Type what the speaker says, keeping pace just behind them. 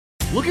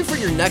Looking for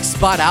your next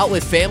spot out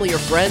with family or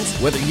friends?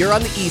 Whether you're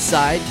on the east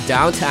side,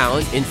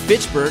 downtown, in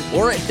Fitchburg,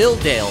 or at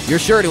Hilldale, you're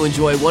sure to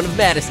enjoy one of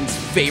Madison's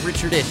favorite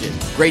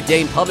traditions. Great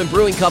Dane Pub and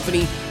Brewing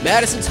Company,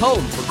 Madison's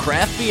home for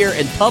craft beer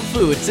and pub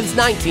food since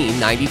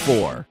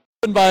 1994.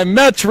 By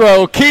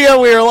Metro Kia,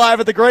 we are live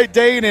at the Great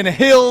Dane in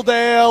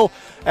Hilldale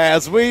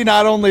as we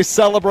not only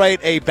celebrate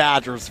a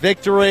Badgers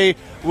victory,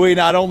 we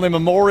not only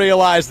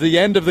memorialize the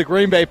end of the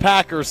Green Bay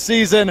Packers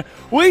season,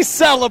 we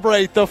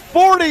celebrate the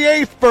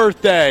 48th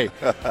birthday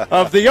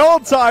of the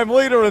all-time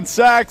leader in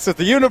sacks at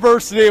the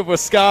University of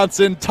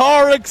Wisconsin,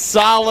 Tarek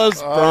Saleh's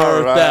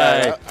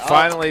birthday. Right.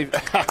 Finally,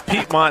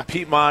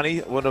 Pete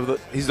Monty,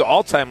 he's the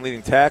all-time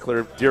leading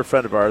tackler, dear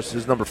friend of ours,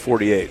 his number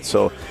 48.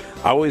 So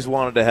I always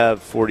wanted to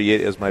have 48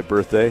 as my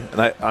birthday,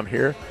 and I'm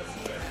here.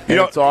 And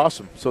it's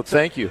awesome. So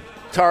thank you,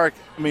 Tarek.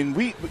 I mean,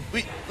 we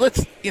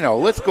let's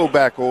go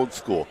back old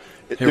school.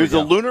 There's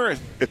a lunar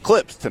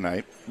eclipse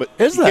tonight, but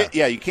is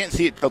there? You can't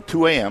see it till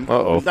 2 a.m.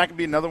 Uh-oh. There's not going to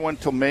be another one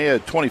till May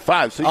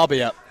 25. So I'll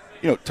be up.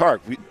 Tarek,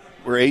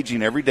 we're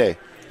aging every day.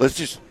 Let's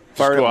just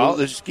fire it out.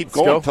 Let's just keep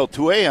going until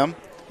 2 a.m.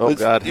 Oh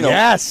God!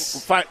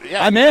 Yes,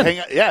 I'm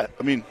in. I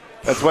mean,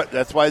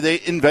 that's why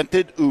they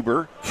invented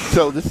Uber.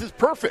 So this is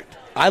perfect.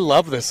 I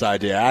love this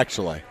idea,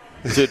 actually.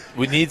 Dude,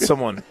 we need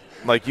someone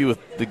like you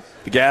with the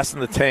gas in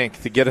the tank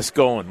to get us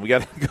going. We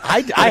got.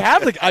 I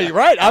have the. You're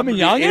right. I'm a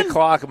youngin'. 8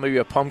 o'clock and maybe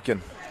a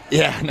pumpkin.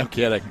 Yeah, no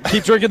kidding.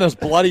 Keep drinking those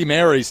Bloody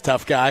Marys,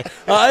 tough guy.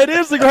 It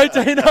is the Great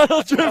Dane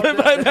Huddle driven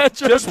by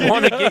Metro. Just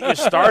want to get you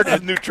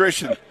started.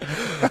 Nutrition.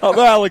 I'm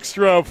Alex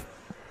Strope,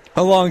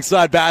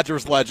 alongside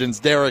Badgers legends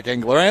Derek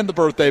Engler and the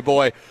birthday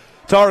boy,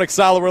 Tarek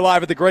Saleh. We're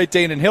live at the Great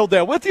Dane in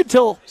Hilldale with you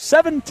till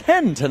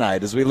 7:10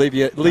 tonight as we lead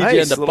you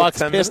into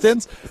Bucks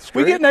Pistons.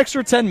 We get an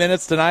extra 10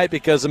 minutes tonight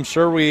because I'm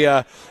sure we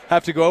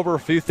have to go over a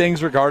few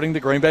things regarding the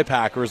Green Bay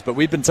Packers, but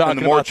we've been talking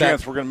and the more about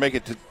chance that. we're going to make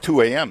it to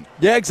 2 a.m.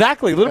 Yeah,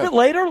 exactly. A little bit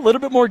later, a little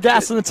bit more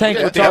gas in the tank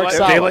for Tarek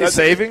Saleh. Daylight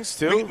savings,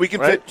 too? We can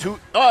fit two.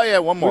 Oh, yeah,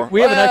 one more.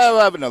 We have we'll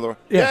have another one.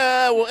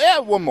 Yeah,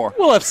 one more.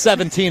 We'll have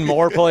 17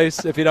 more,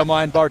 please, if you don't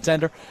mind,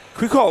 bartender.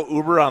 Can we call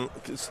Uber on?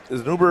 Is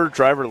an Uber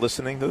driver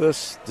listening to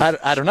this?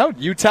 I don't know.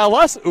 You tell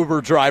us,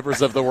 Uber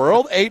drivers of the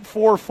world.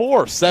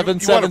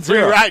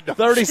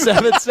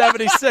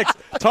 844-770-3776.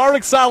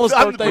 Tarek Saleh's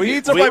birthday.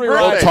 Needs a free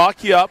ride. We'll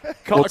talk you up.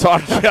 We'll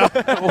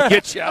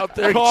get you out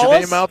there. Get your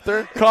name out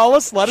there. Call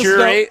us. Let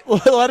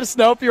us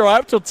know if you're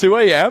up till 2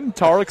 a.m.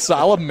 Tarek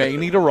Saleh may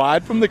need a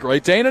ride from the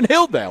Great Dane in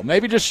Hilldale.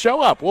 Maybe just show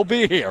up. We'll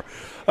be here.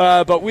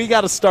 But we got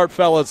to start,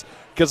 fellas,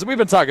 because we've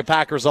been talking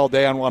Packers all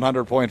day on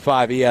 100.5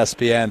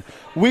 ESPN.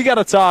 We got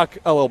to talk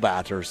a little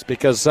Badgers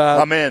because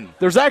I'm in.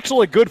 There's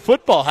actually good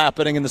football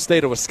happening in the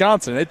state of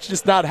Wisconsin. It's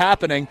just not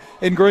happening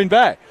in Green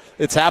Bay.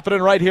 It's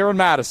happening right here in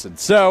Madison.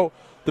 So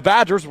the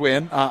Badgers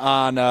win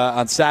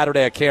on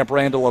Saturday at Camp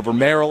Randall over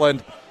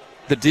Maryland.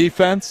 The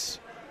defense,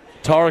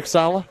 Tarek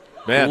Saleh,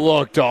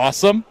 looked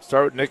awesome.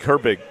 Start with Nick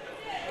Herbig.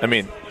 I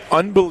mean,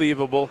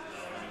 unbelievable.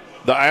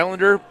 The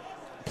Islander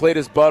played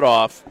his butt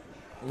off.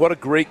 What a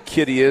great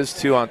kid he is,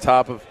 too, on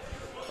top of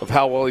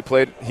how well he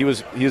played. He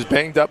was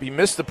banged up. He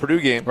missed the Purdue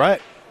game.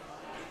 Right.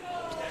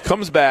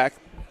 Comes back,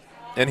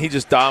 and he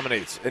just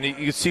dominates. And you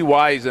can see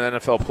why he's an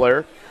NFL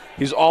player.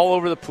 He's all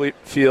over the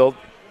field.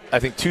 I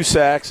think 2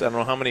 sacks. I don't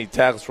know how many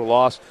tackles were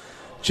lost.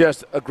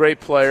 Just a great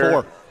player.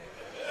 4.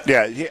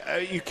 Yeah,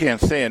 you can't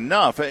say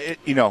enough.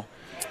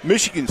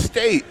 Michigan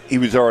State, he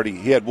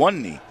had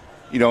one knee,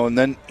 and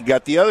then he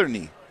got the other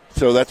knee.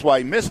 So that's why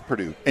he missed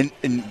Purdue. And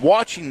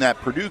watching that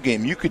Purdue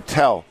game, you could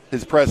tell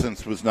his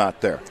presence was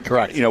not there.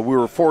 Correct. We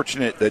were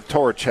fortunate that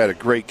Torch had a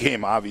great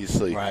game,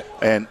 obviously. Right.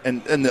 And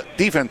the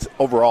defense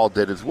overall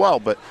did as well,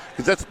 but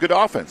because that's a good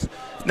offense.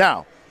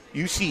 Now,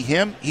 you see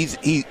him,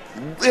 he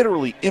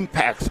literally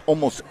impacts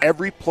almost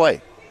every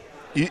play.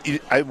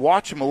 I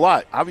watch him a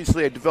lot.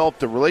 Obviously, I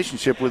developed a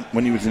relationship with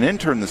when he was an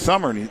intern this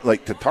summer, and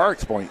to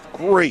Tarek's point,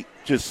 great,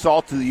 just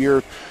salt of the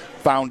earth,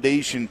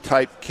 foundation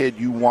type kid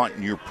you want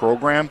in your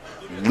program,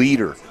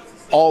 leader,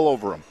 all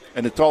over him,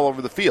 and it's all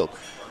over the field.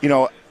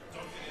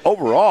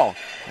 Overall,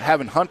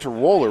 having Hunter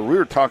Wohler, we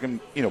were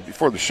talking,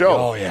 before the show.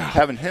 Oh yeah,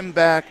 having him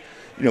back,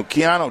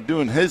 Keanu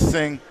doing his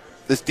thing.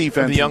 This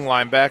defense, and the young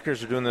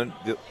linebackers are doing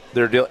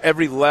their deal.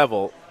 Every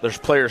level, there's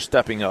players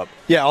stepping up.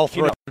 Yeah, all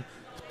three.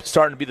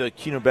 Starting to be the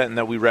Keno Benton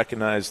that we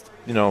recognized,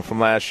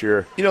 from last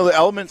year. The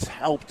elements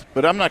helped,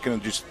 but I'm not going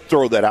to just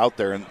throw that out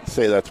there and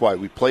say that's why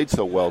we played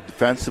so well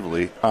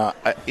defensively.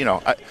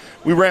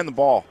 We ran the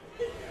ball.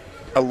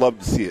 I love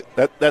to see it.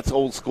 That's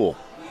old school.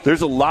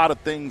 There's a lot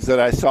of things that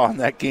I saw in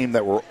that game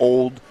that were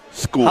old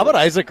school. How about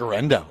Isaac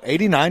Guerrero?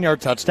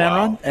 89-yard touchdown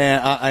run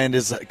and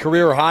his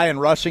career high in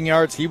rushing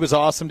yards. He was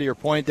awesome, to your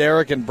point,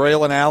 Derek. And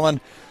Braylon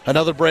Allen,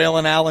 another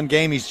Braylon Allen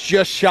game. He's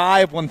just shy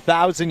of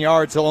 1,000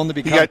 yards. He'll only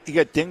become. He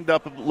got dinged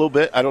up a little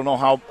bit. I don't know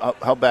how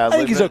badly. I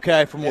think he's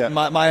okay from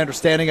my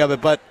understanding of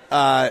it. But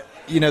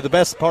the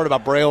best part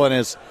about Braylon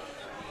is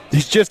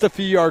he's just a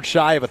few yards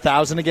shy of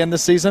 1,000 again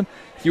this season.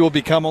 He will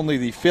become only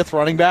the 5th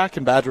running back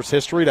in Badgers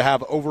history to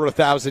have over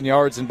 1,000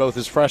 yards in both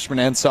his freshman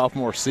and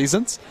sophomore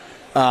seasons.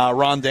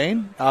 Ron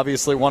Dane,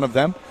 obviously one of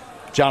them.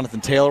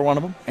 Jonathan Taylor, one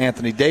of them.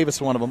 Anthony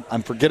Davis, one of them.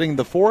 I'm forgetting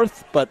the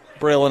fourth, but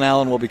Braylon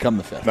Allen will become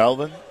the fifth.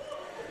 Melvin?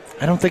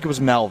 I don't think it was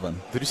Melvin.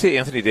 Did you say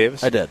Anthony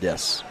Davis? I did,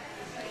 yes.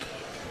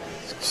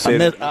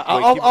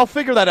 I'll I'll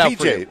figure that out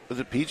for you. PJ. Was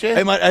it PJ?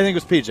 I think it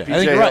was PJ. I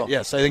think you're right.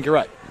 Yes, I think you're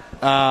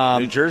right.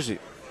 New Jersey.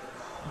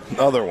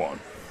 Another one.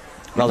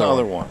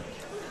 Another one.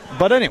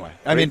 But anyway,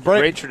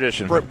 Great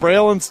tradition.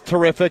 Braylon's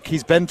terrific.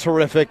 He's been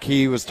terrific.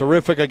 He was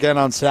terrific again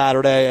on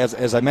Saturday.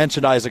 As I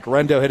mentioned, Isaac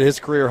Rendo hit his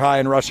career high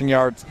in rushing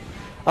yards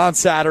on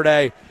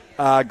Saturday.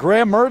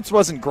 Graham Mertz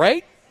wasn't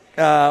great.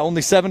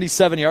 Only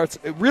 77 yards.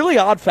 A really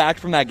odd fact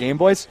from that game,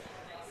 boys.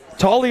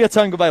 Talia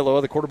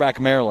Tagovailoa, the quarterback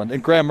of Maryland,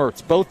 and Graham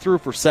Mertz both threw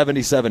for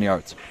 77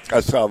 yards. I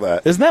saw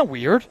that. Isn't that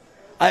weird?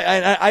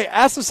 I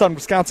asked this on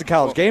Wisconsin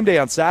College Game Day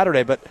on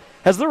Saturday, but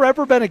has there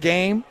ever been a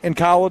game in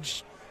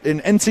college, in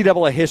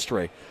NCAA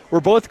history,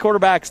 where both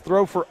quarterbacks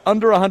throw for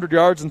under 100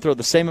 yards and throw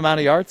the same amount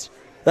of yards?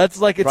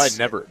 That's like, it's probably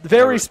never.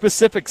 Very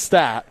specific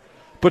stat,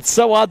 but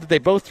so odd that they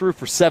both threw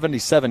for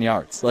 77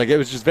 yards. Like, it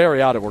was just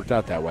very odd it worked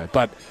out that way.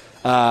 But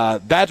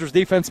Badgers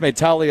defense made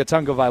Talia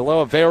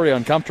Tagovailoa very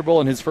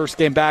uncomfortable in his first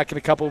game back in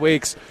a couple of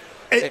weeks.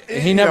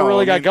 He never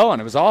really got going.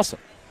 It was awesome.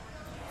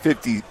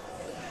 50,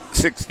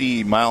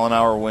 60 mile an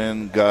hour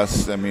wind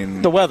gusts.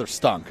 The weather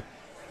stunk.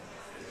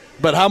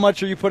 But how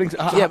much are you putting?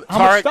 How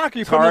much stock are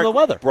you putting in the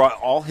weather? Brought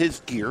all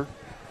his gear.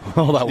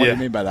 Hold on, what do you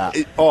mean by that?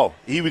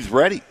 He was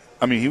ready.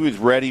 He was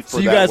ready for that. So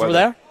you guys weather. were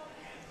there?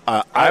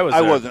 I was.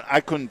 I there. wasn't. I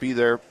couldn't be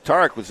there.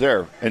 Tarek was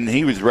there, and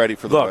he was ready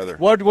for the weather.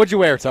 What'd you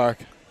wear, Tarek?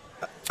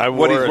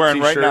 What he's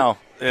wearing right now,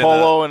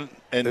 polo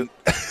and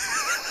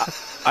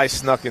I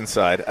snuck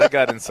inside. I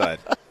got inside.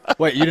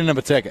 Wait, you didn't have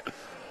a ticket?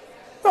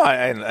 No, I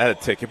had a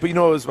ticket, but it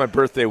was my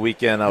birthday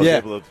weekend. I was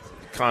able to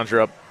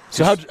conjure up.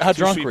 So how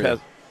drunk were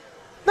you?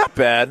 Not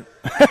bad.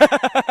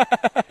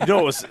 It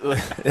was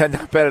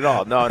not bad at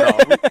all. No.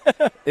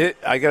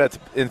 I got it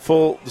in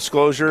full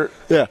disclosure.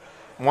 Yeah.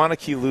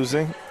 Wanakee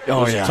losing. It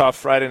was a tough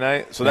Friday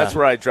night, so that's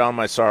where I drowned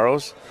my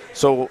sorrows.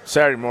 So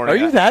Saturday morning. Are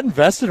you that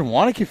invested in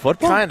Wanakee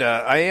football?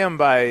 Kinda. I am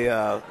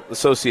by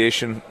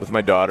association with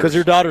my daughters. Because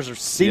your daughters are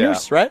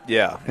seniors, right?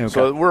 Yeah. Okay.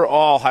 So we're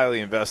all highly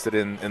invested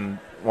in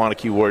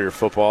Wanakee Warrior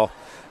football.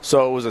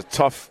 So it was a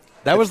tough.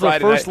 That was their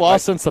first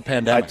loss since the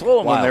pandemic. I told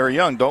them when they were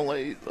young, don't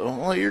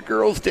let your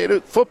girls date a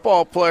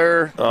football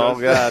player. Oh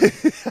God.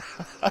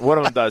 One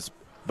of them does,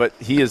 but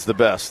he is the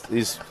best.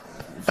 He's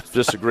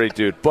just a great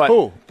dude. But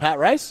who? Pat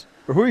Rice?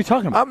 Or who are you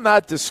talking about? I'm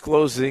not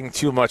disclosing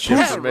too much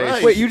information.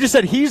 Rice. Wait, you just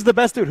said he's the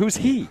best dude. Who's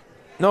he?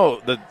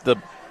 No,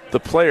 the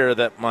player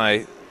that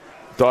my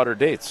daughter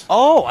dates.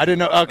 Oh, I didn't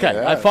know. Okay,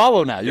 Yeah. I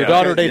follow now. Your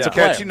daughter dates a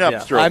player. Catching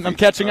up, I'm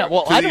catching up.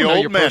 Well, To I the don't know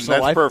old your men, personal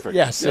that's life. perfect.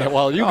 Yes.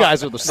 Well, you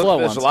guys are the slow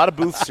There's ones. a lot of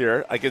booths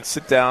here. I could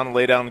sit down,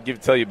 lay down,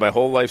 and tell you my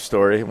whole life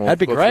story. That'd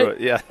be go great. through it.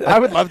 Yeah, I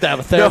would love to have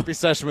a therapy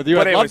session with you.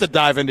 But I'd love anyways, to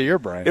dive into your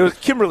brain. It was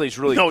Kimberly's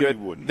really No, good.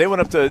 you wouldn't. They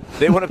went up to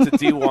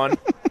D1.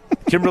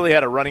 Kimberly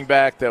had a running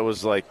back that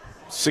was like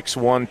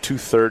 6'1",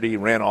 230,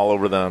 ran all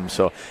over them.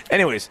 So,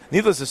 anyways,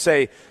 needless to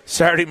say,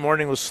 Saturday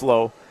morning was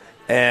slow,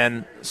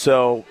 and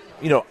so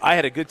I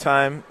had a good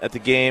time at the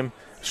game.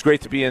 It was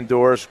great to be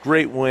indoors.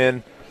 Great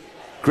win.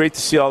 Great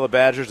to see all the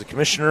Badgers. The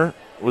commissioner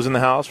was in the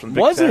house from the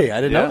Big Was Ten. he? I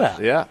didn't know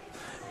that. Yeah,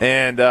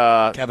 and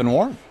Kevin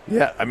Warren.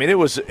 yeah, it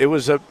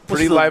was a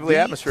pretty lively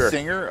atmosphere.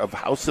 Singer of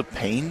House of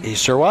Pain. He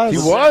sure was. He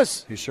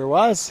was. He sure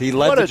was. He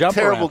led What the a jump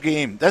terrible around.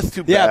 game. That's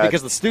too bad. Yeah,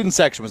 because the student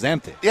section was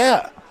empty.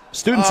 yeah,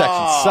 Student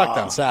section sucked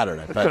on Saturday.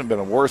 that But could have been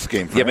a worse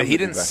game. For Yeah, him but he to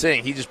be didn't back.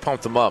 sing. He just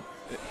pumped them up.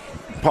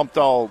 Pumped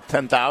all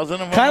 10,000 of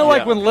them. kind of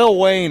like Yeah. when Lil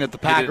Wayne at the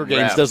Packer didn't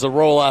games rap. does a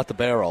roll out the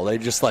barrel. They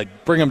just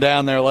bring him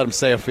down there, let him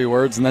say a few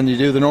words, and then you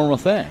do the normal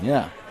thing.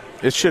 Yeah.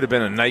 It should have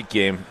been a night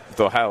game with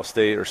Ohio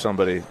State or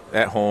somebody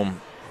at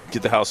home.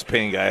 Get the House of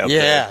Pain guy up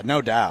there. Yeah,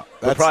 no doubt.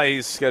 But probably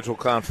he's schedule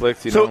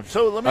conflict, you know.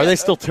 So let me. Are they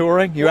still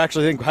touring? You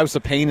actually think House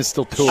of Pain is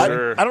still touring?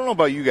 Sure. I don't know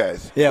about you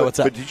guys. Yeah, what's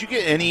up? But did you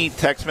get any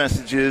text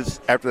messages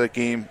after that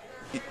game?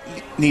 You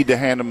need to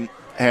hand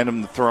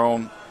him the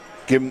throne,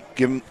 give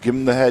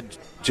him the head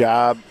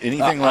job,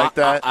 anything like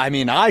that.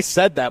 I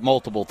said that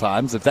multiple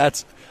times. If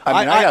that's,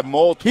 I got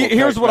multiple.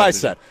 Here's text what I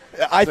messages.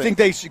 said. I think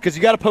they should, because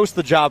you got to post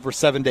the job for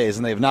 7 days,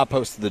 and they have not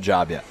posted the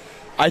job yet.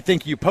 I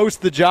think you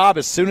post the job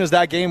as soon as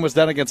that game was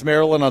done against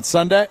Maryland on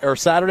Sunday or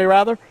Saturday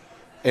rather.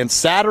 And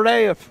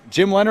Saturday, if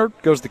Jim Leonard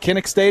goes to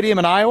Kinnick Stadium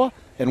in Iowa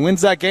and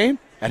wins that game,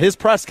 at his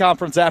press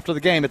conference after the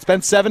game, it's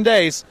been 7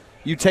 days.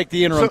 You take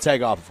the interim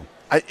tag off of him.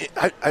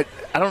 I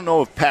don't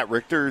know if Pat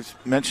Richter's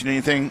mentioned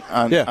anything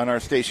on our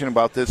station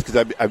about this, because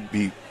I'd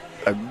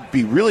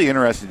be really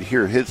interested to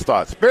hear his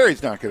thoughts.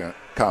 Barry's not going to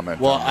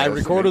comment. Well, on I this.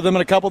 recorded them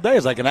in a couple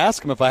days. I can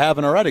ask him if I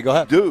haven't already. Go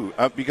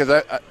ahead. Because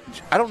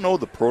I don't know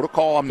the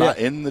protocol. I'm not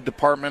in the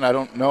department. I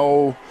don't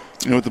know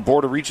the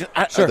board of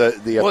regents, Sure.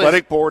 the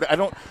athletic board. I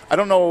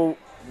don't know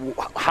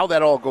how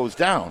that all goes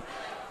down.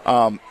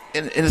 And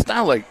it's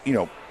not like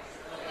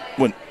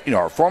when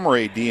our former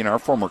AD and our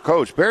former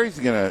coach Barry's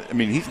gonna. I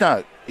mean, he's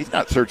not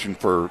searching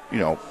for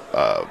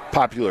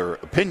popular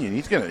opinion.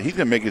 He's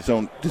gonna make his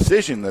own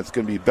decision that's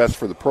gonna be best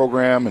for the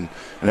program and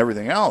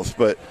everything else.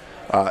 But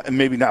and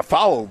maybe not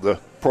follow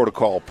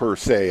protocol per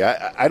se.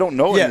 I don't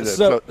know. Yeah, any of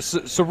that,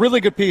 so really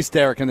good piece,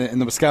 Derek, in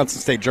the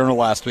Wisconsin State Journal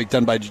last week,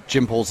 done by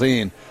Jim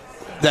Polzine,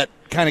 that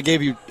kind of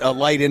gave you a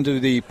light into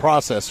the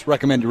process.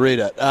 Recommend you read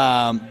it.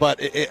 But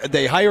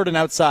they hired an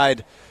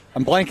outside,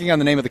 I'm blanking on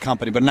the name of the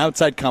company, but an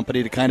outside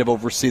company to kind of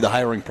oversee the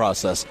hiring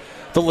process.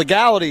 The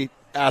legality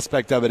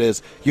aspect of it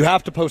is you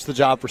have to post the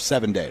job for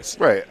 7 days.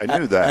 Right, I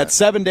knew that. At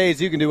 7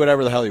 days, you can do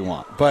whatever the hell you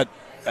want. But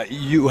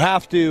you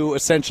have to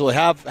essentially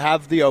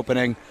have the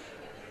opening.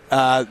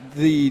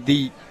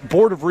 The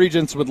Board of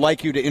Regents would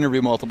like you to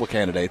interview multiple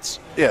candidates.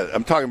 Yeah,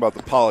 I'm talking about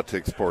the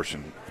politics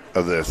portion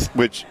of this,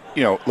 which,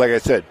 like I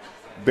said,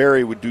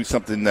 Barry would do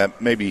something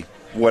that maybe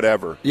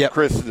whatever. Yep.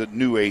 Chris is a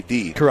new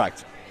AD.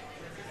 Correct.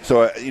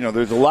 So,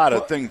 there's a lot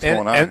of things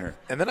going on here.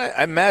 And then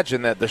I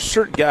imagine that there's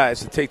certain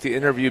guys that take the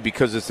interview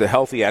because it's a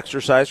healthy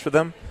exercise for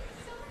them.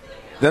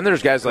 Then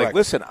there's guys like,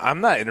 listen,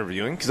 I'm not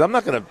interviewing because I'm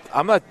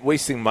not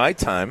wasting my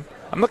time.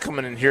 I'm not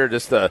coming in here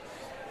just to,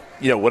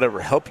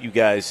 whatever, help you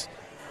guys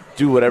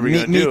do whatever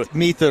you're going to do.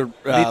 Meet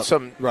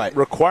some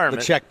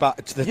requirement. Check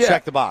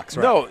the box.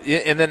 Right. No,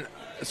 and then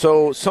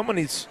so someone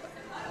needs,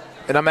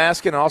 and I'm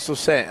asking, also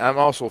saying, I'm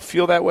also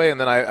feel that way, and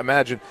then I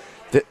imagine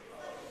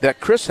that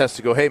Chris has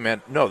to go, hey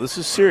man, no, this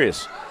is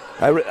serious.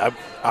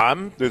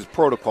 There's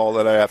protocol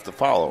that I have to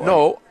follow.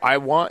 No,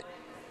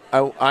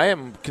 I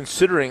am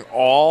considering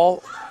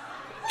all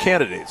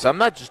candidates. I'm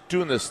not just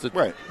doing this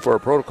for a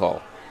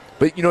protocol.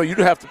 But you'd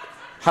have to.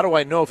 How do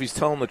I know if he's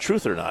telling the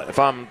truth or not? If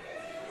I'm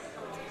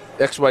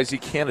XYZ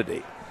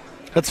candidate,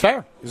 that's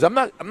fair. Because I'm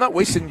not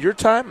wasting your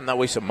time. I'm not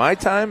wasting my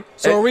time.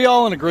 So are we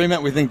all in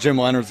agreement? We think Jim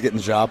Leonard's getting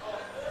the job.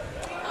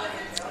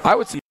 I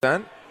would see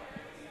that.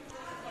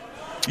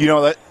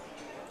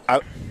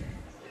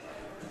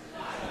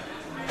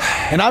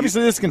 And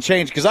obviously this can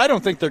change because I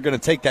don't think they're going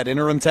to take that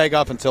interim tag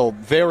off until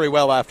very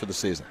well after the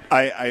season.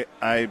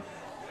 I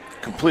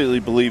completely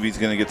believe he's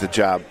going to get the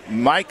job.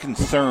 My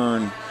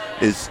concern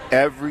is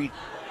every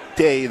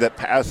day that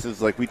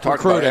passes, like we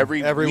talk about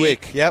every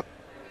week. Yep.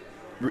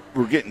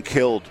 We're getting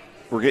killed.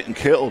 We're getting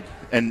killed.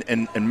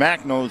 And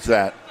Mac knows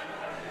that.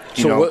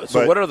 So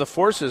what are the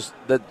forces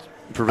that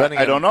preventing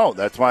I don't know.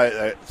 That's why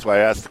I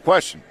asked the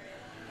question.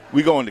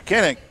 We go into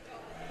Kinnick,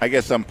 I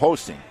guess I'm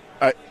posting.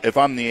 If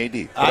I'm the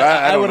AD.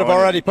 I would have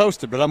already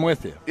posted, but I'm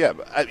with you. Yeah,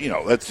 but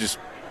that's just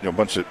a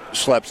bunch of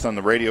schleps on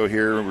the radio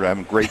here. We're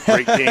having great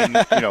game,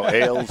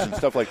 ales and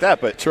stuff like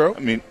that. But true. I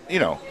mean,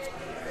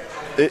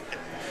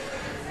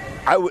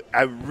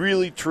 I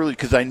really, truly,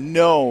 because I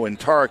know, and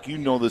Tarek, you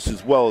know this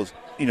as well as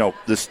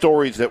the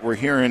stories that we're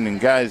hearing and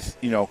guys,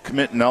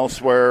 committing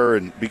elsewhere,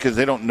 and because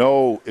they don't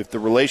know if the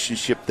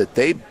relationship that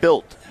they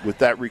built with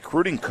that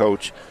recruiting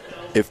coach,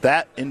 if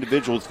that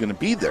individual is going to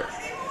be there.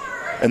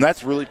 And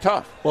that's really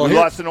tough. Well, we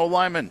lost an old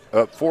lineman,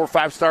 a 4 or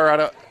 5-star out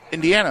of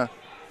Indiana,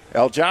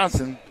 Al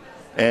Johnson,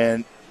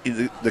 and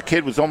the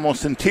kid was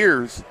almost in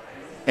tears,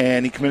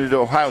 and he committed to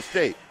Ohio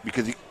State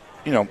because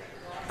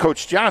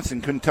Coach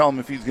Johnson couldn't tell him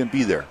if he was going to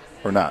be there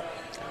or not,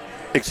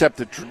 except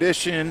the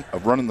tradition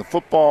of running the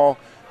football,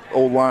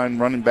 old line,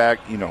 running back.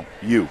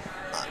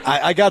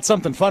 I got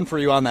something fun for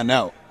you on that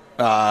note.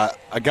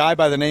 A guy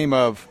by the name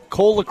of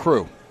Cole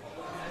LaCrue,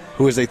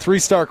 who is a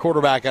 3-star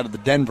quarterback out of the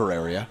Denver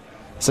area,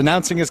 is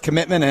announcing his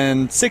commitment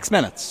in 6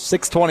 minutes,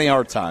 6:20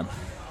 our time.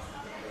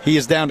 He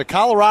is down to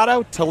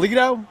Colorado,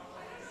 Toledo,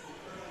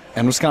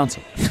 and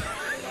Wisconsin.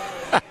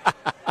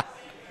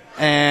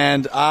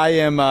 And I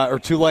am, or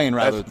Tulane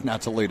rather,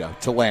 not Toledo,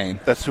 Tulane.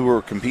 That's who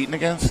we're competing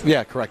against?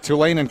 Yeah, correct.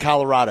 Tulane and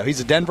Colorado. He's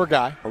a Denver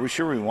guy. Are we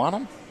sure we want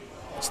him?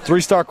 It's a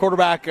 3-star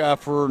quarterback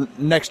for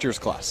next year's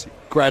class. He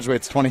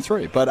graduates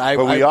 23. But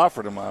we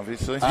offered him,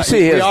 obviously.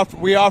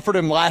 We offered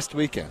him last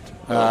weekend.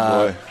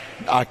 Oh, boy.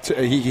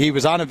 He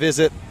was on a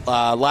visit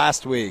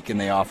last week, and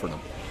they offered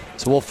him.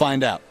 So we'll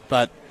find out.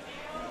 But,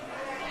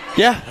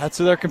 yeah, that's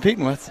who they're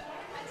competing with.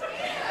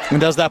 And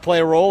does that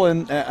play a role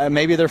in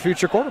maybe their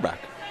future quarterback?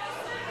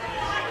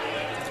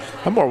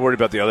 I'm more worried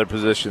about the other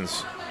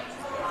positions.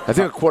 I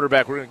think a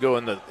quarterback, we're going to go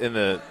in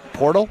the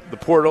portal. The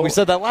portal. We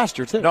said that last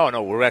year, too.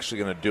 No, we're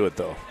actually going to do it,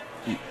 though.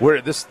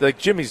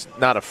 Jimmy's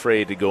not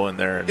afraid to go in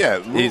there. And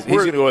he's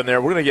going to go in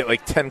there. We're going to get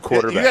like 10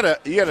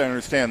 quarterbacks. You got to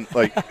understand,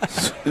 like,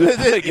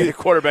 get a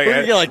quarterback. We're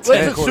going to get like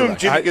 10 let's assume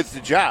Jimmy gets the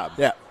job.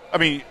 Yeah. I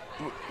mean,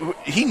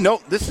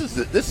 this is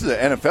the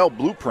NFL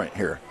blueprint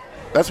here.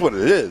 That's what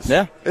it is.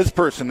 Yeah. It's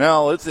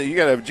personnel. You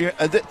got to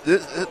have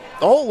the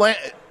whole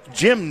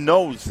Jim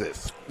knows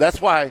this.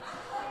 That's why,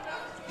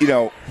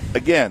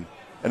 again,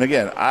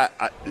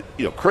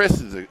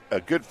 Chris is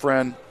a good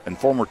friend and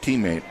former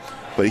teammate.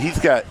 But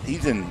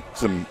he's in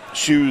some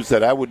shoes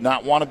that I would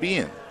not want to be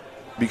in,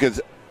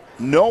 because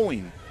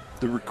knowing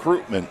the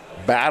recruitment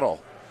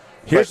battle,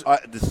 but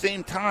at the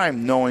same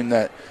time knowing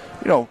that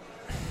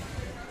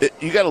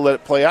you got to let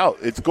it play out.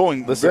 It's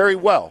going very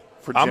well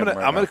for Jim.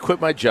 I'm gonna quit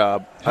my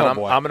job, and I'm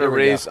gonna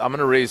raise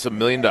 $1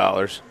 million,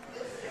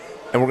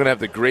 and we're gonna have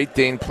the Great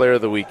Dane Player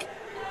of the Week,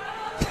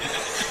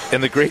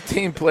 and the Great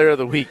Dane Player of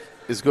the Week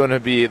is going to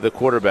be the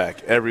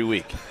quarterback every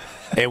week.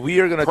 And we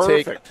are going to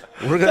take. Perfect.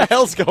 We're What the going.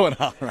 hell's going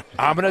on? Right?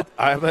 I'm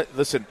gonna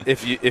listen.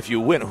 If you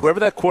win,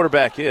 whoever that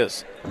quarterback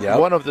is, Yep.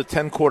 one of the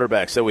 10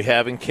 quarterbacks that we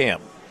have in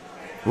camp,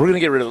 we're gonna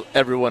get rid of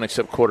everyone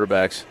except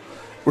quarterbacks.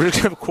 We're just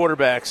gonna have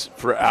quarterbacks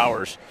for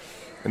hours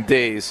and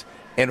days,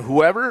 and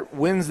whoever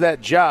wins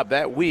that job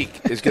that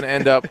week is gonna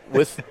end up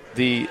with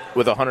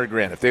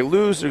 $100,000. If they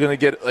lose, they're gonna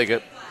get like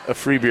a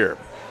free beer.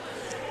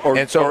 Or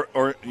you're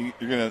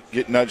going to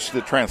get nudged to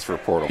the transfer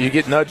portal. You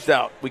get nudged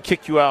out. We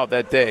kick you out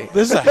that day.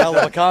 This is a hell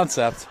of a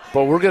concept.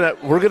 But we're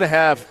gonna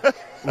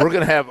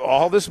have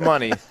all this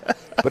money,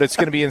 but it's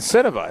gonna be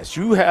incentivized.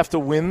 You have to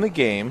win the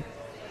game,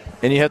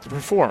 and you have to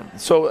perform.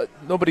 So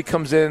nobody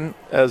comes in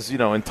as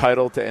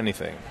entitled to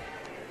anything.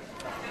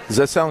 Does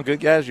that sound good,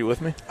 guys? You with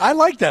me? I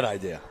like that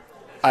idea.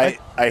 I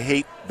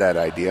hate that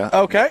idea.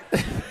 Okay.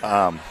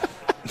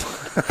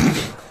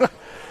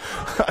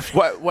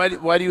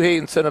 Why do you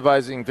hate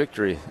incentivizing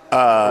victory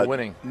or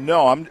winning?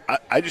 No,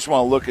 I just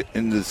want to look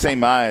in the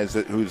same eyes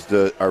at who's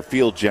our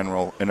field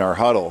general in our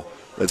huddle.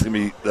 That's going to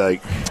be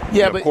like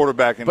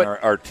quarterback in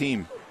our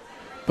team.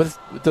 But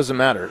it doesn't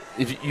matter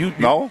if you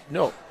no.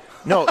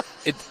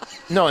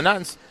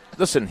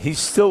 Listen, he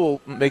still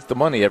will make the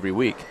money every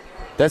week.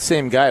 That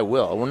same guy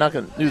will. We're not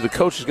going to. The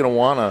coach is going to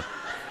want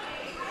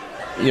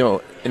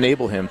to,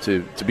 enable him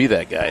to be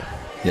that guy.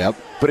 Yep.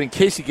 But in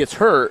case he gets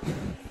hurt.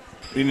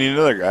 You need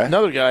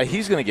another guy.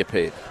 He's going to get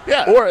paid.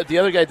 Yeah. Or if the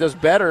other guy does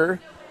better,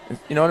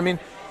 you know what I mean?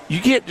 You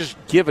can't just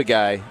give a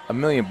guy $1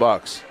 million to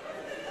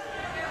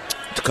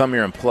come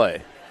here and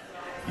play.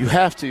 You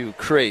have to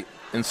create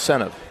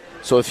incentive.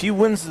 So if he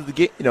wins the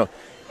game,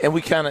 and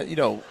we kind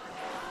of,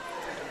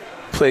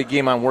 play a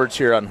game on words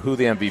here on who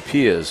the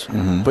MVP is,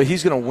 but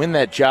he's going to win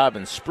that job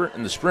in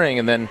the spring,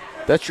 and then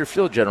that's your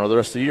field general the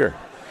rest of the year.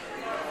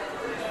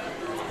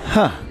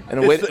 Huh.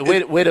 And a way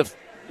to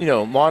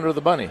launder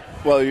the money.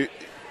 Well,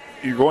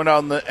 you're going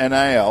down the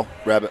NIL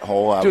rabbit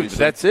hole, obviously. Dude,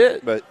 that's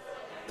it. But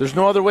there's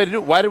no other way to do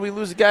it. Why did we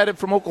lose a guy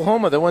from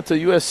Oklahoma that went to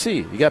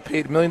USC? He got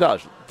paid $1 million.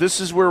 This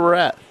is where we're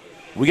at.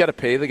 We got to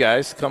pay the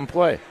guys to come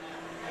play.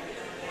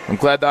 I'm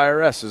glad the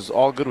IRS is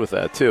all good with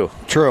that, too.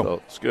 True.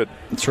 So it's good.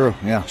 It's true.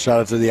 Yeah. Shout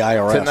out to the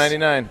IRS.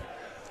 1099.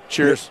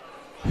 Cheers.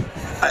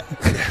 What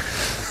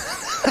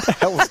the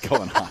hell is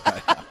going on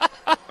right now?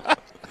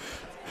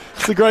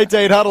 It's the Great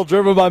Dane Huddle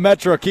driven by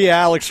Metro Kia.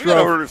 Alex we got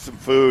to Stroh. order some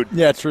food.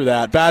 Yeah, true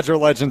that. Badger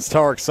legends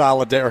Tarek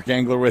Sala, Derek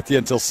Engler with you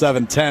until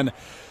 7:10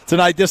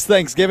 tonight. This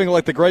Thanksgiving,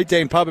 like the Great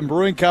Dane Pub and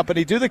Brewing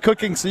Company, do the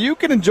cooking so you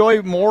can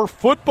enjoy more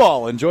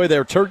football. Enjoy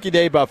their Turkey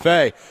Day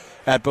buffet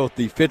at both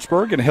the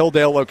Fitchburg and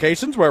Hilldale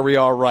locations, where we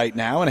are right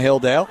now in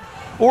Hilldale,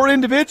 or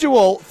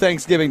individual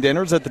Thanksgiving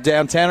dinners at the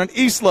downtown and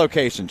east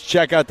locations.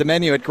 Check out the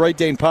menu at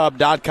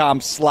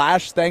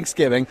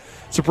GreatDanePub.com/Thanksgiving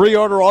to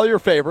pre-order all your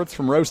favorites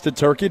from roasted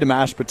turkey to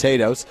mashed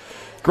potatoes.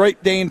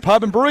 Great Dane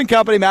Pub and Brewing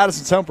Company,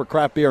 Madison's home for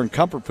craft beer and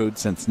comfort food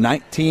since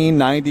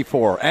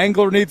 1994.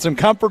 Angler needs some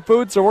comfort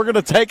food, so we're going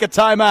to take a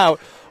timeout.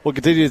 We'll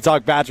continue to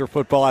talk Badger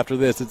football after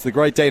this. It's the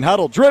Great Dane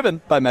Huddle,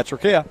 driven by Metro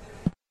Kia.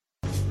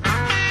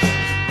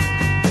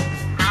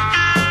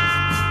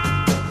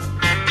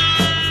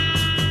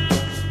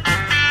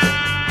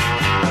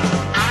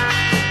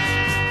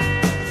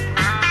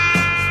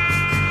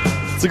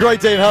 It's the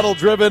Great Dane Huddle,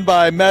 driven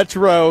by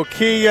Metro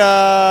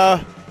Kia.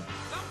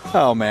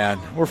 Oh, man,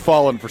 we're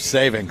falling for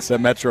savings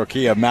at Metro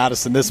Kia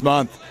Madison this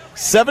month.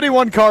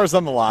 71 cars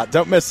on the lot.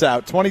 Don't miss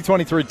out.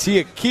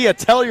 2023 Kia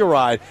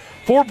Telluride,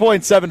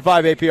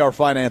 4.75 APR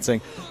financing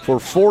for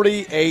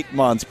 48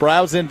 months.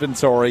 Browse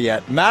inventory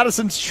at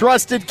Madison's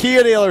trusted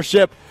Kia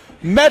dealership,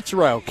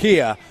 Metro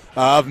Kia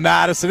of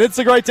Madison. It's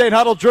the Great Dane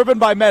Huddle, driven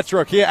by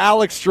Metro Kia.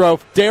 Alex Stroh,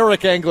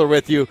 Derek Engler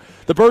with you.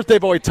 The birthday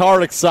boy,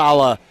 Tarek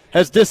Sala,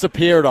 has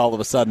disappeared all of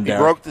a sudden, Derek.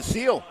 He broke the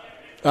seal.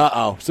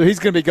 Uh-oh. So he's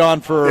going to be gone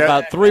for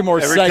about 3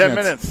 more every segments.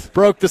 10 minutes.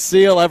 Broke the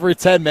seal every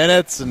 10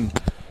 minutes, and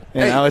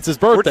it's his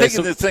birthday. We're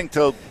taking this thing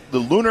till the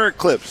lunar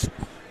eclipse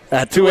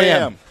at 2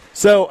 a.m.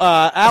 So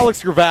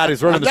Alex Gravati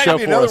is running the show for us. There'll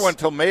be another one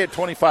till May at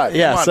 25.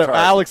 Yeah, so Tarek.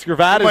 Alex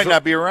Gravati might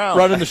not be around.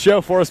 running the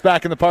show for us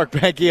back in the Park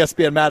Bank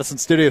ESPN Madison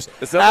studios.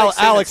 Is that like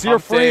Alex, you're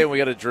free. And we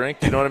got a drink.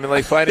 You know what I mean?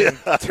 Like finding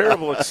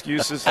terrible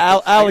excuses.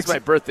 Alex, my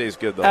birthday's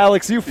good though.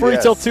 Alex, you free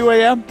till 2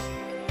 a.m.?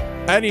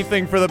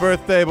 Anything for the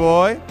birthday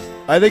boy.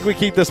 I think we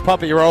keep this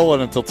puppy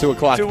rolling until 2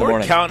 o'clock in the morning.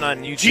 We're counting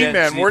on you,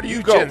 G-Man. Where do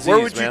you go? Where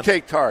would you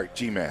take Tarek,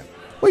 G-Man?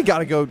 We got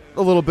to go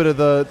a little bit of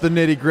the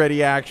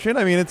nitty-gritty action.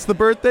 I mean, it's the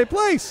birthday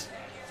place.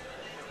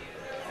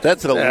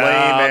 That's a lame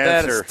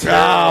answer.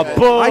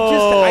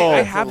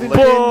 I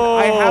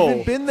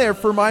haven't been there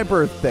for my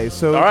birthday.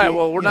 So all right,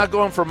 well, we're not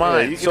going for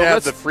mine. Yeah, you can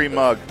have the free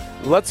mug.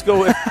 Let's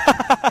go with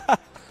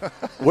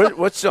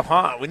what's the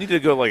haunt? We need to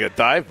go like a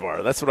dive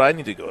bar. That's what I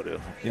need to go to.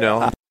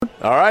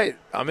 All right,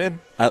 I'm in.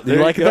 You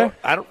like it there?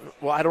 I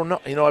don't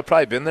know. I've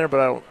probably been there, but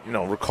I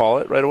don't, recall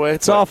it right away.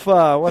 It's off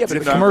what's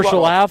it?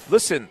 Commercial Ave.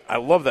 Listen, I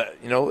love that.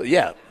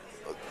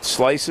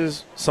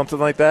 Slices, something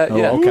like that. Oh,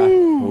 yeah. Okay.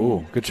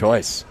 Ooh, good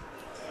choice.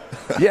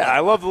 Yeah,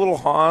 I love the little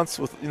haunts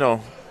with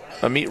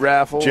a meat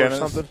raffle or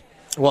something.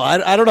 Well,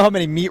 I don't know how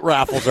many meat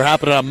raffles are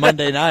happening on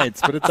Monday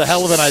nights, but it's a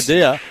hell of an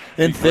idea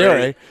in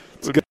theory.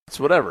 It's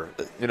whatever,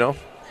 you know.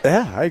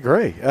 Yeah, I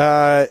agree.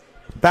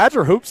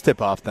 Badger hoops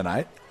tip off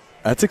tonight.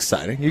 That's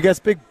exciting. You guys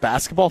big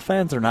basketball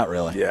fans or not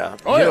really? Yeah.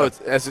 Oh, you know,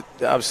 yeah.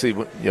 Obviously,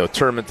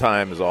 tournament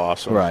time is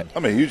awesome. Right.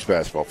 I'm a huge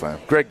basketball fan.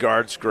 Greg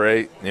Gard's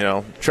great. You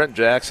know, Trent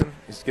Jackson,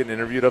 he's getting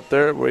interviewed up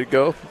there. Way to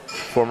go.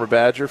 Former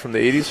Badger from the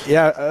 80s.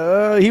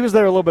 Yeah, he was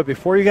there a little bit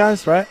before you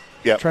guys, right?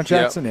 Yep. Trent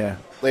Jackson, yeah.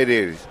 Late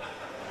 80s.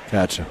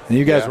 Gotcha. And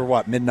you guys Yeah. were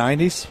what,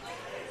 mid-90s?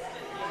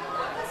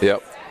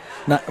 Yep.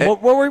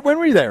 When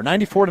were you there,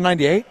 94 to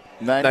 98?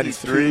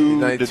 93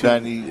 92, to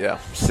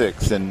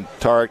 96. And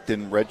Tarek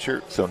didn't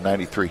redshirt, so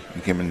 93.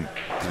 He came in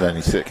to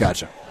 96.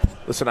 Gotcha.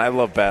 Listen, I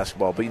love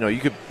basketball, but, you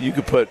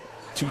could put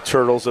two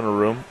turtles in a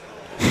room,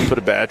 put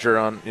a Badger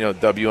on,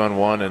 W on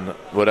one and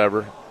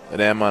whatever, an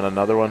M on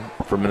another one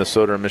for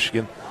Minnesota or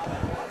Michigan.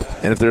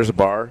 And if there's a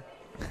bar,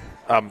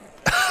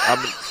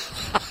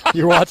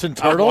 You're watching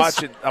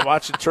Turtles? I'm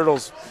watching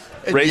turtles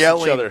And race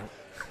yelling. each other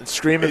and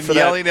screaming And for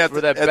yelling that, at for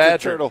the- that at the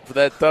Badger, turtle. for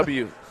that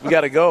W. We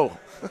got to go.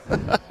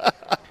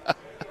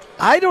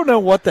 I don't know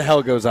what the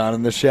hell goes on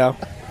in this show.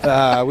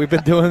 We've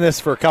been doing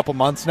this for a couple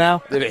months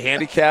now. Did it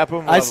handicap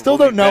him? I still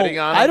don't know.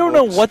 I don't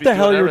know what the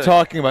hell you're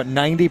talking about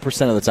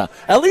 90% of the time.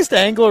 At least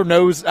Angler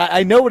knows.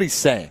 I know what he's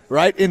saying,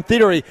 right? In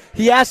theory,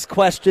 he asks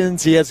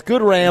questions. He has good You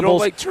don't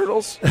rambles. like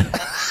turtles? You're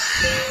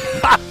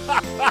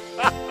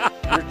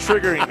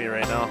triggering me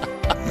right now.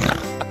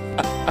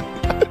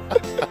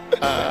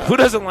 Who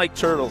doesn't like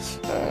turtles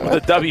with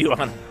a W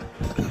on?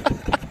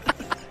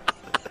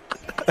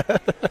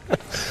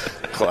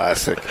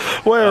 Classic.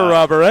 Where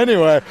rubber.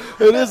 Anyway,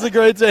 it is a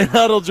great day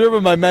huddle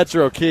driven by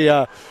Metro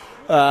Kia.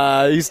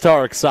 He's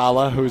Tarek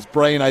Sala, whose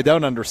brain I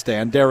don't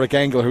understand. Derek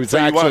Angler, who's So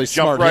you actually want to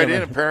jump smart. right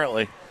human. in,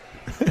 apparently.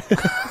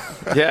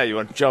 Yeah, you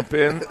want to jump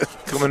in?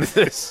 Come into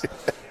this.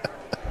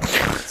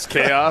 It's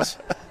chaos.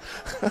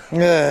 Come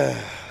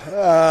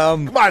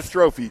on,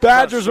 Strophy.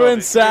 Badgers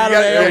win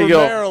Saturday There you over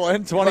go.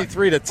 Maryland,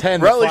 23-10.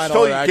 the Relish final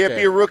told of you that can't be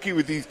game. a rookie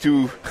with these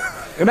two.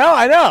 No,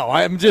 I know.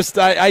 I'm just,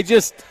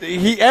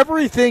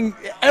 everything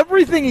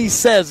he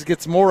says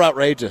gets more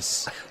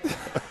outrageous.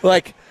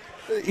 Like,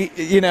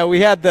 we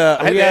had the.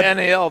 I had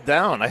the NAL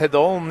down. I had the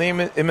whole name,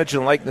 image,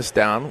 and likeness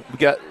down. We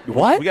got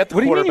What? We got the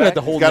What do you mean you had quarterback.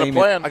 the whole Got a name?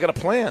 plan. I got a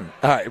plan.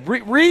 All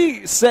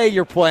right, say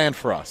your plan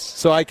for us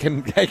so I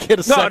can get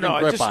a second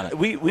grip on it.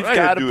 We've We're not got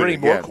gonna to do it bring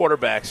more again.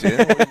 quarterbacks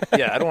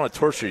in. I don't want to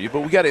torture you,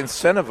 but we got to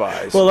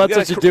incentivize. Well, We that's gotta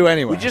what you do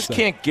anyway, We just so.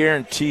 can't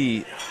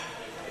guarantee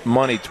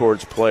money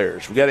towards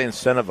players. We got to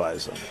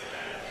incentivize them.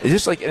 It's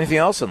just like anything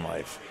else in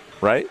life,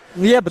 right?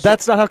 Yeah, but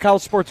that's not how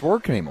college sports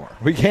work anymore.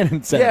 We can't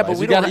incentivize. Yeah, but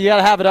we you got don't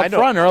to have it I up know.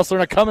 front, or else they're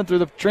not coming through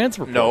the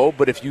transfer portal. No,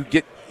 but if you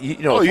get, Oh, if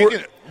you we're,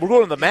 can- we're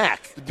going to the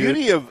MAC. The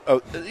beauty of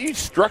you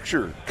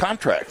structure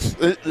contracts.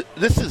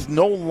 This is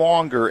no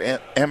longer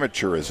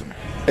amateurism.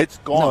 It's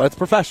gone. No, it's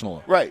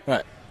professional. Right.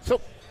 Right. So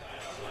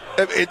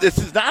this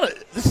is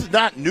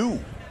not new.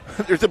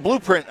 There's a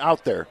blueprint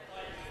out there.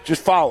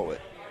 Just follow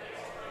it.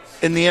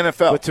 In the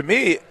NFL. But to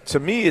me,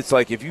 it's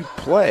like if you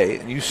play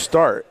and you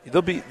start,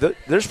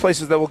 there's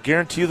places that will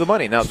guarantee you the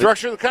money. Now,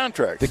 Structure the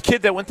contracts. the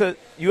kid that went to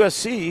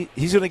USC,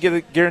 he's going to get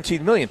a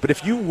guaranteed $1 million. But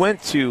if you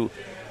went to,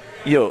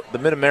 the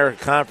Mid-America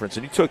Conference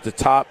and you took the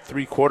top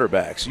 3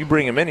 quarterbacks, you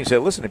bring them in, you say,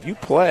 listen, if you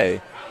play,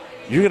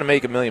 you're going to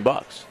make $1 million.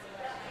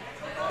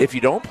 If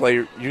you don't play,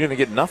 you're going to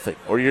get nothing,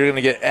 or you're going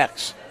to get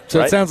X. So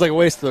right? it sounds like a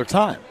waste of their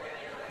time.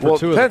 For well, it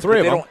two of the depends,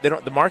 three but of them. they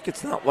don't. The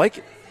market's not like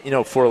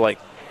it, for like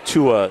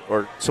Tua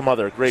or some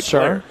other great Sure.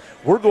 player.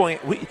 We're going.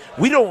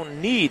 We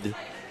don't need,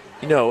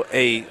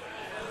 a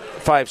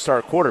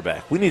 5-star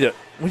quarterback. We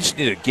just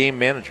need a game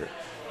manager,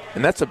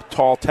 and that's a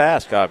tall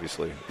task,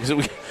 obviously.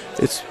 Because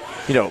it's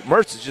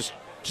Mertz is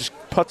just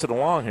puts it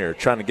along here,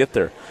 trying to get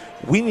there.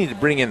 We need to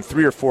bring in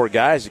 3 or 4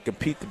 guys that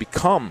compete to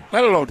become.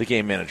 I don't know. The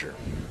game manager.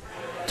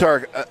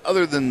 Tarek,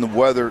 other than the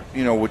weather,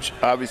 which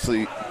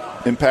obviously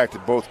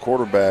impacted both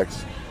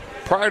quarterbacks,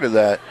 prior to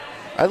that,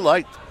 I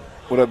liked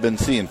what I've been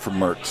seeing from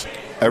Mertz.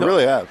 I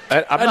really have.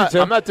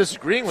 I'm not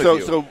disagreeing with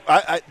you. So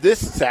I this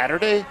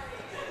Saturday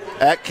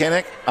at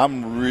Kinnick,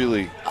 I'm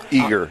really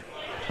eager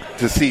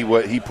to see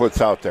what he puts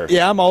out there.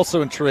 Yeah, I'm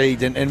also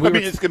intrigued. And we I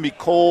mean, it's going to be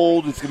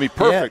cold. It's going to be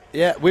perfect.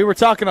 Yeah, we were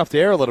talking off the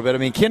air a little bit. I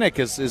mean, Kinnick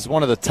is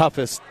one of the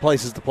toughest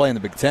places to play in the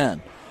Big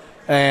Ten.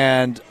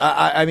 And,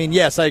 I mean,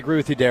 yes, I agree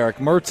with you, Derek.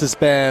 Mertz has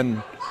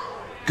been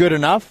good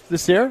enough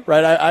this year,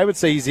 right? I would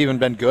say he's even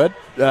been good.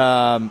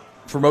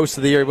 For most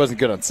of the year, he wasn't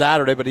good on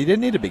Saturday, but he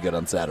didn't need to be good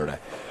on Saturday.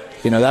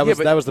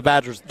 That was the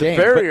Badgers' game.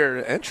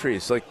 Barrier to entry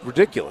is like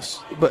ridiculous.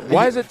 But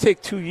why does it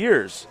take 2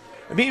 years?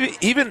 I mean,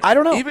 even I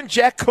don't know. Even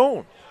Jack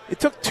Cohn, it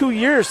took 2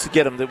 years to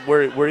get him to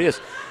where he is.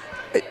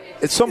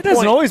 At some It point,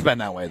 hasn't always been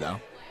that way, though.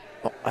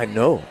 Oh, I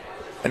know,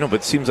 but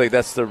it seems like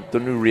that's the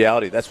new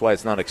reality. That's why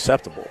it's not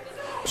acceptable.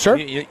 Sure.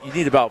 You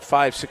need about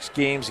 5-6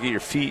 games to get your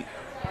feet,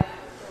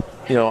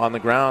 on the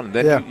ground, and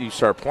then you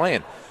start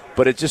playing.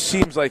 But it just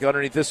seems like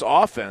underneath this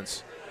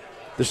offense,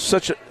 there's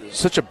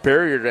such a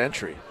barrier to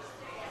entry.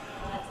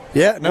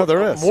 Yeah, no,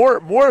 there is.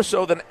 More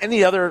so than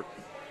any other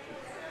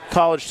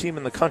college team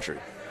in the country.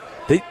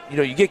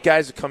 You get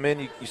guys that come in,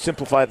 you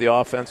simplify the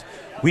offense.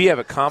 We have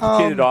a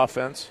complicated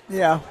offense,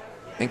 Yeah.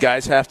 and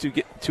guys have to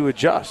get to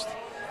adjust.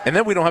 And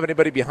then we don't have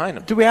anybody behind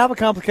them. Do we have a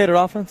complicated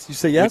offense? You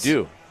say yes?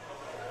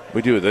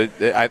 We do.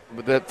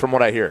 From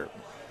what I hear,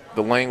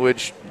 the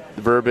language,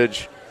 the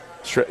verbiage,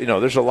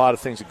 there's a lot of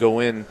things that go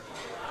in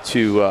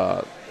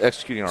to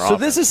executing our offense.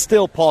 So this is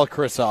still Paul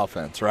Chris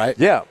offense, right?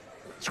 Yeah.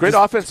 It's great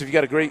offense if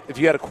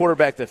you got a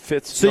quarterback that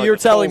fits. So you're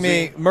telling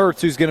me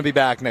Mertz, who's going to be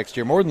back next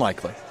year, more than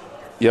likely.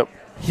 Yep.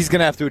 He's going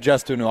to have to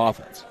adjust to a new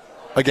offense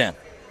again.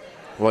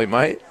 Well, he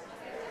might.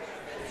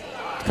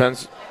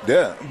 Depends.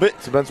 Yeah, but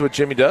Depends what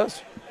Jimmy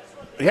does.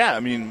 yeah, I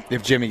mean,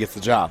 If Jimmy gets the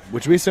job,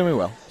 which we assume he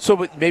will. So,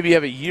 but maybe you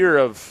have a year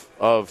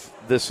of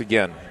this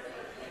again,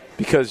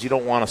 because you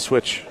don't want to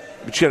switch.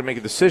 But you got to make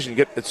a decision.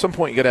 At some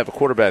point, you got to have a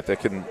quarterback that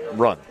can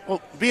run.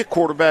 well, be a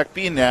quarterback,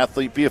 be an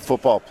athlete, be a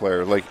football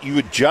player. Like, you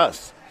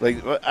adjust. Like,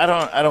 I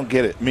don't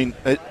get it. I mean,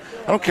 I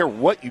don't care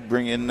what you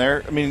bring in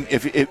there. I mean,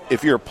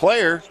 if you're a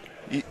player,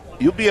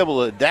 you'll be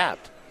able to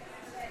adapt.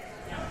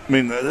 I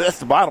mean, that's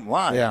the bottom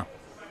line. Yeah.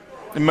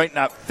 It might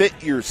not fit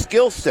your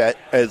skill set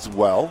as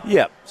well.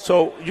 Yeah.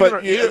 So,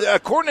 A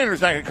coordinator's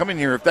not going to come in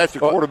here if that's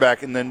your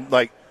quarterback and then,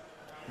 like,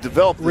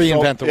 develop this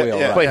Reinvent the wheel,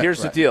 right. but here's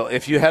Right. the deal: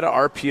 if you had an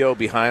RPO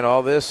behind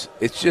all this,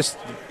 it's just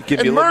give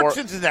And you a little more.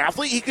 Mertz's an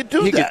athlete; he could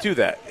do He that. could do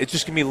that. It's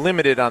just gonna be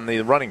limited on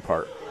the running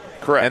part.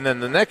 Correct. And then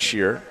the next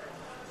year,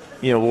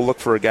 we'll look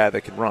for a guy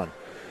that can run.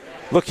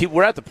 Look,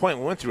 we're at the point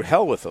we went through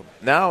hell with him.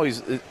 Now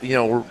he's,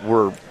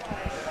 we're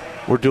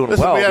doing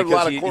Listen, well we had a because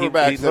lot of he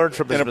quarterbacks learned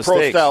from his in a mistakes.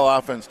 pro-style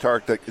offense,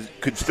 Tark, that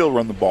could still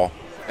run the ball,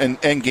 and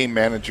game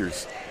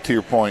managers. To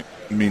your point,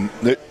 I mean,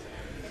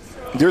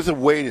 there's a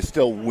way to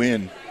still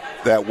win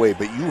that way,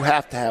 but you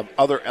have to have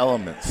other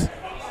elements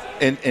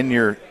in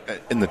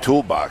the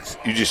toolbox.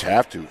 You just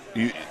have to.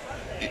 You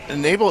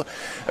enable.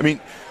 I mean,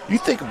 you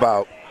think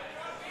about: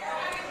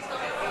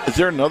 is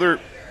there another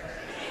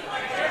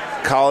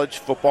college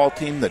football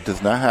team that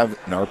does not have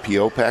an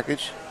RPO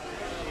package?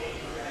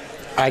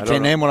 I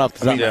can't name one off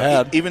the top of my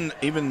head.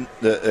 Even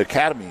the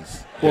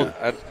academies. Well,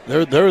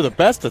 they're the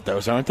best at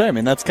those, aren't they? I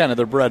mean, that's kind of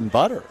their bread and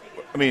butter.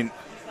 I mean,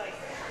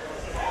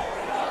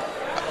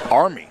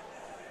 Army.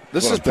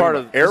 This Well, is part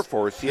of Air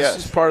Force. Yes,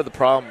 This is part of the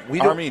problem. We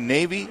don't, Army,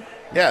 Navy.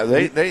 Yeah,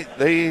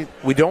 they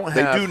we don't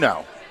have. do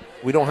now.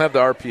 We don't have the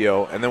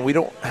RPO, and then we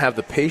don't have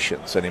the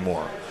patience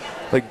anymore.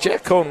 Like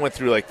Jack Cohen went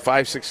through like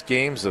 5-6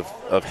 games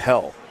of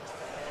hell,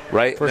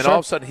 right? For and then sure. all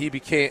of a sudden he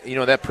became,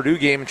 that Purdue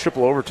game in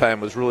triple overtime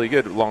was really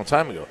good a long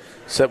time ago.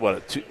 Said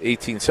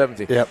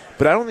 18-17. Yep.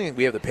 But I don't think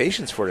we have the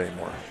patience for it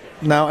anymore.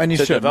 No, and you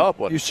to should develop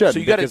one. You should. So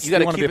you got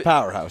to want to be a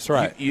powerhouse,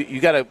 right? You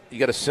got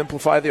to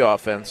simplify the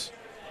offense.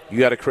 You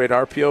got to create an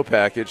RPO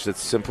package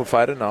that's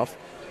simplified enough,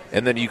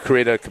 and then you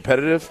create a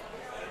competitive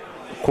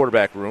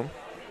quarterback room,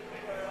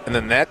 and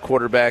then that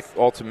quarterback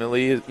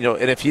ultimately, and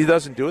if he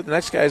doesn't do it, the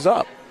next guy's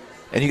up,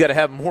 and you got to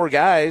have more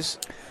guys.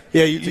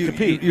 Yeah, to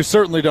compete. You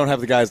certainly don't have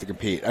the guys to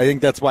compete. I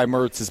think that's why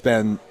Mertz has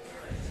been.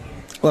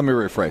 Let me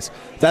rephrase.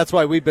 That's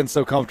why we've been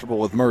so comfortable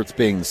with Mertz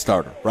being the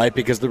starter, right?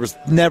 Because there was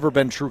never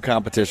been true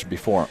competition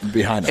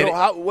behind him.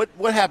 So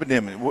what happened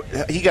to him?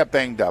 He got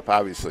banged up,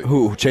 obviously.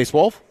 Who? Chase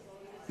Wolf?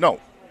 No,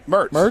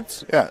 Mertz.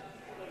 Mertz? Yeah.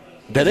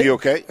 Did Is he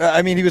okay?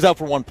 I mean, he was out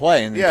for one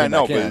play and he Yeah, came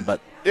no, back in,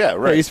 but yeah,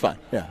 right. he's fine.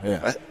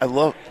 Yeah. I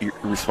love your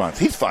response.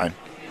 He's fine.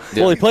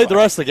 Well, he played the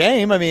rest of the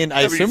game. I mean,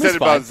 I Yeah, but assume you he's said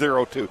fine.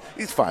 about 0-2.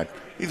 He's fine.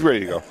 He's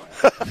ready to go.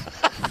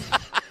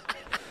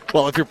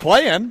 Well, if you're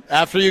playing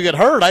after you get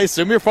hurt, I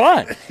assume you're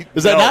fine.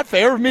 Is that No. not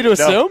fair of me to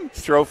assume?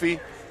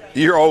 Strophy,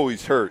 you're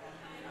always hurt.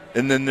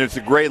 And then there's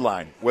a gray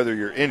line, whether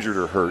you're injured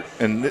or hurt.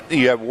 And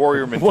you have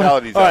warrior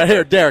mentalities. All out right, there.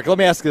 here, Derek, let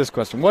me ask you this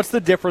question. What's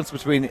the difference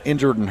between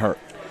injured and hurt?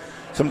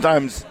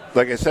 Sometimes,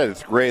 like I said,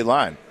 it's a gray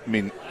line. I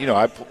mean,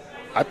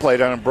 I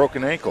played on a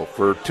broken ankle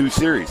for 2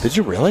 series. Did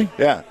you really?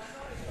 Yeah.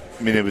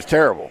 I mean, it was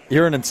terrible.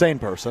 You're an insane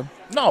person,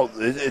 No,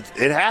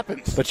 it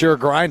happens. but you're a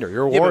grinder.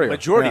 You're a Yeah, but warrior.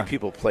 majority Yeah. of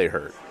people play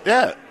hurt.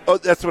 Yeah. Oh,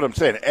 that's what I'm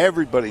saying.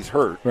 Everybody's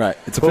hurt. Right.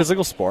 It's a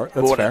physical sport.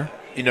 That's But fair.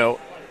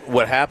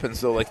 What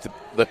happens though? Like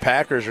the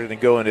Packers are going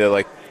to go into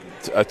like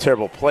a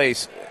terrible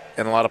place,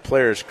 and a lot of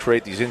players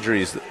create these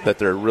injuries that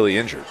they're really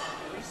injured,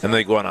 and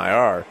they go on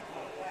IR,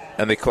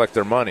 and they collect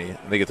their money and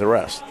they get the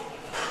rest.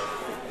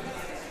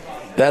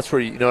 That's where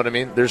you know what I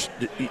mean. There's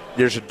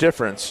a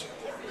difference.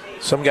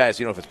 Some guys,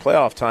 if it's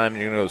playoff time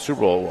and you're going to go to the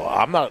Super Bowl, well,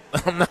 I'm not.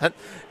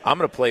 I'm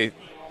going to play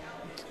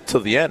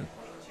till the end.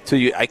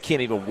 I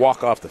can't even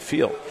walk off the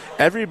field.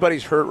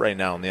 Everybody's hurt right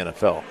now in the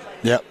NFL,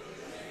 Yep.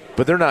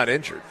 but they're not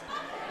injured.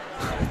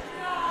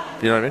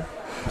 You know what I mean?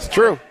 It's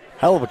true.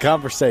 Hell of a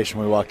conversation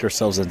we walked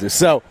ourselves into.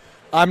 So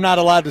I'm not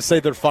allowed to say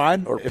they're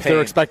fine Or if pain.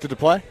 they're expected to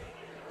play?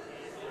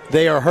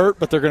 They are hurt,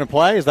 but they're going to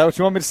play? Is that what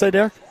you want me to say,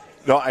 Derek?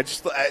 No,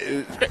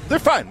 they're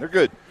fine. They're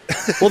good.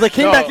 Well, they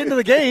came No. back into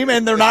the game,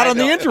 and they're not I on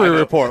the know, injury I know,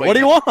 report. but What do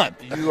you want?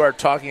 You are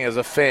talking as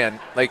a fan.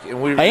 I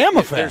am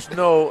a fan. There's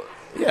no,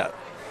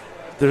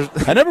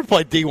 I never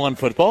played D1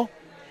 football.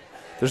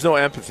 there's no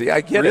empathy.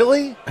 I get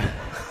Really? it.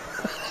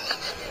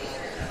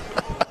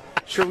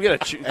 Sure, we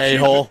got to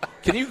A-hole.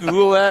 Can you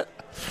Google that?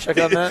 Check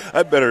on that.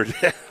 I better.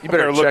 You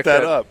better look check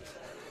that that. up.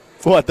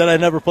 What? That I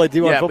never played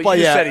D1 Yeah, football? but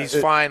you Yeah. said he's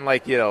fine,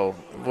 like,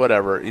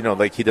 whatever.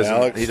 Like he doesn't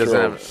Alex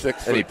Stroh, have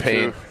 6'2". any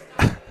pain.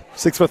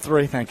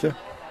 6'3", thank you.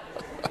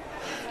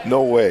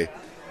 No way.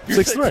 You're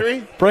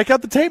 6'3". Break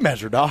out the tape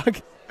measure, dog.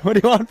 What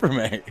do you want from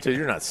me? Dude,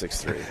 you're not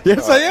 6'3".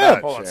 Yes, I am.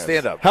 not Hold on, chance.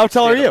 stand up. How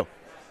tall are Stand you? up.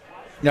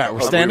 Yeah, we're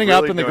we standing really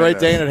up in the doing Great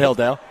this? Dane at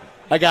Hilldale.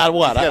 I got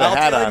what? He's got a I'll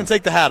hat even on.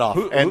 take the hat off.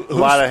 And a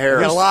lot of hair.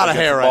 got a lot of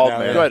hair right Bald now,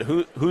 man. yeah. Go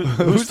ahead. Who's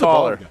the bald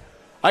taller? guy?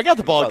 I got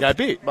the bald guy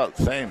beat. About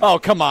the same. Oh,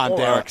 come on, Oh,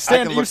 Derek. I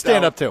Stand. can You look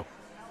stand down. up too.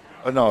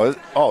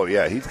 Oh,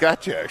 yeah, he's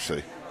got you,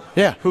 actually.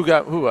 Yeah. Who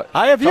what?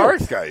 I have you.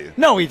 Tarek's got you.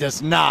 No, he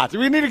does not. Do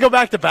we need to go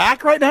back to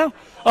back right now?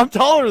 I'm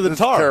taller than This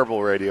Tarek. is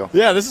terrible radio.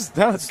 Yeah, this is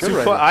that's good. Too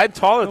Right fu- now. I'm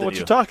taller I don't know than what you.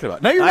 you're talking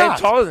about. No, you're I am not.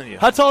 taller than you.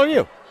 How tall are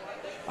you?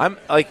 I'm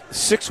like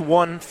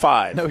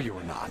 6'1", No, you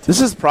were not. This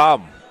is the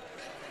problem.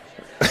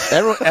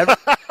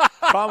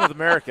 Problem with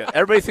America.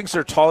 Everybody thinks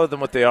they're taller than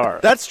what they are.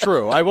 That's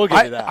true. I will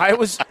give you that. I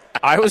was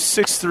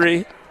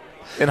 6'3"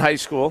 in high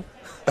school.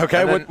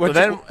 okay. And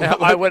then,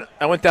 I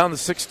went down to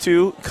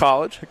 6'2" in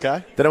college.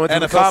 Okay. Then I went to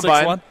the NFL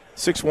combine.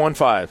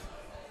 6'1",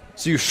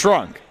 So you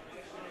shrunk,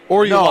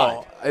 or you No,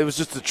 lied. it was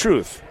just the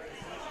truth.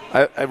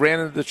 I ran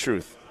into the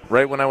truth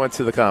right when I went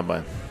to the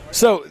combine.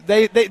 So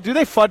they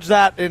fudge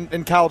that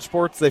in college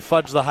sports? They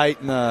fudge the height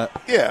and the.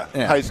 Yeah,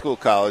 Yeah. high school,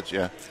 college,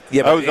 yeah.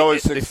 Yeah, I was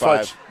always they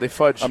 6'5". They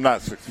fudge. I'm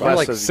not 6'5". You're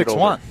like as you get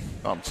 6'1".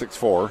 I'm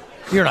 6'4".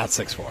 You're not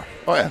 6'4".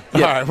 Oh, yeah.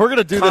 All right, we're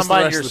gonna do this the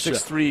Combine, rest you're of the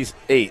show. 6'3",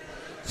 8".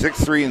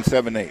 6'3" and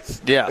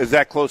 7/8". Yeah. Is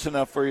that close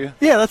enough for you?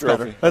 Yeah, that's Trophy?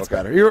 better. That's Okay.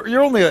 better.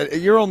 You're only a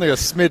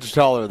smidge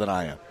taller than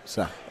I am.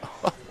 So,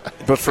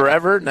 But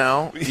forever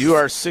now, you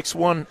are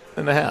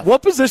 6'1.5".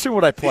 what position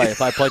would I play if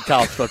I played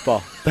college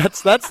football?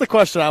 That's the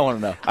question I want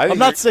to know. I'm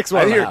not 6'1".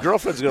 I think your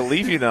girlfriend's going to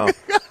leave you now.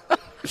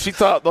 She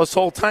thought this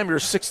whole time you were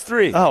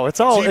 6'3". Oh, it's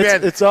all.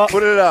 G-Man, It's all.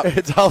 put it up.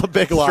 It's all a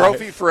big lie.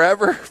 Trophy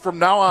forever from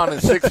now on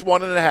is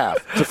 6'1.5".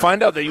 To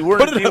find out that you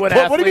weren't Put a it up. D1 What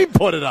athlete. do you mean?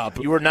 Put it up.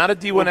 You were not a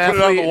D1 We'll put it on athlete.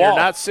 the And you're wall.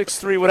 not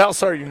 6'3". What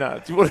else are you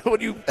not? What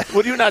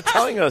are you not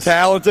telling us?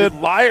 Talented. You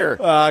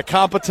liar.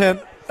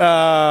 Competent.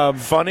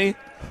 Funny.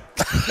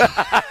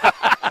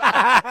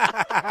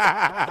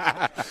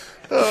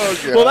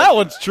 Well, that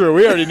one's true.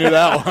 We already knew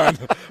that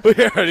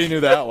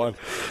one.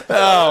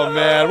 Oh,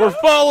 man. We're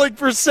falling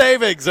for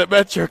savings at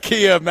Metro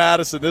Kia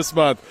Madison this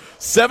month.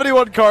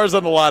 71 cars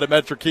on the lot at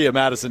Metro Kia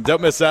Madison.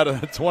 Don't miss out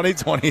on the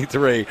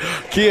 2023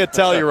 Kia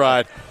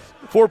Telluride.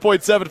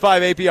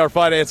 4.75 APR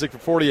financing for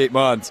 48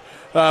 months.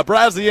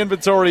 Browse the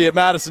inventory at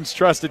Madison's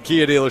trusted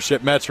Kia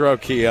dealership, Metro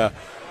Kia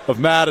of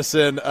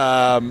Madison.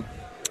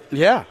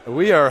 Yeah,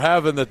 we are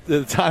having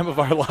the time of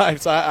our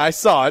lives. I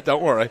saw it.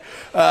 Don't worry.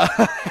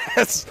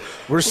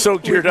 We're so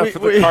geared up for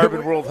the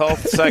Carbon World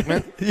Health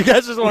segment. You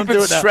guys just want to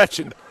We've do been it now.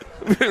 stretching.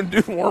 We've been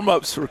doing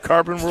warm-ups for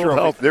Carbon World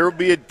Health. There will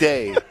be a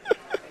day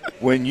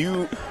when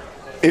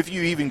if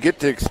you even get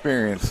to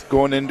experience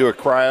going into a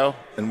cryo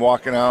and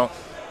walking out,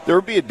 there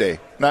will be a day.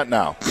 Not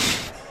now,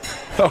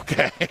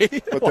 Okay.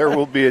 but there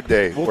will be a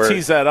day. We'll where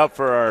tease that up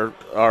for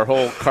our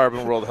whole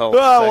Carbon World Health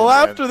Well,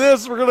 segment. after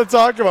this, we're going to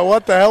talk about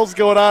what the hell's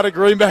going on at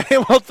Green Bay,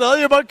 and we'll tell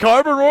you about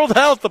Carbon World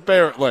Health,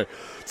 apparently.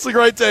 It's a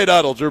great day,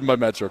 Idle, driven by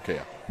Metro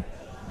Kia.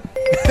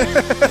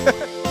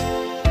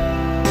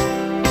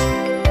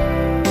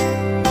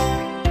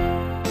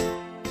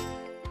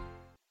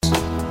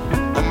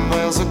 And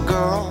there's a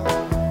girl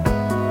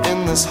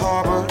in this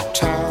harbor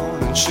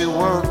town, and she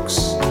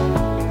works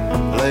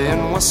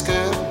laying whiskey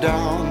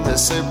down. They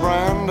say,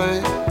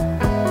 Brandy,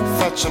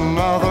 fetch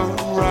another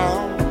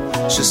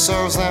round. She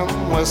serves them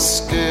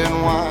whiskey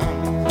and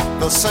wine.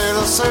 They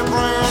say,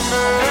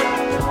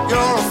 Brandy,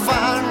 you're a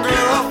fine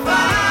girl.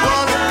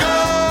 What a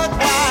good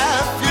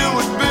wife you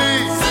would be.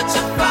 Such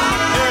a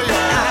fine yeah,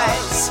 your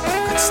eyes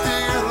could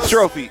steal a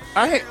Trophy.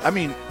 I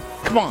mean,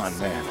 come on,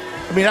 man.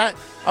 I mean,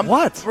 I'm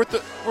What?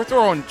 We're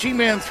throwing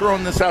G-Man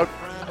throwing this out.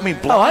 I mean,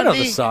 Oh, I know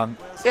Blondie. this song.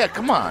 Yeah,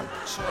 come on.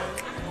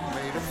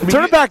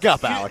 Turn it back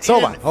up, Alex.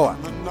 Hold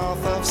on. the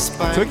north of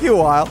Spain. Took you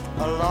a while.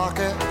 A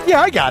locket.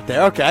 Yeah, I got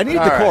there. Okay, I need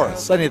All the right.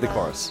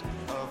 chorus.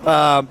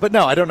 But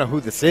no, I don't know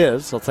who this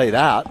is. I'll tell you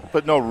that.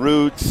 But no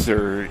roots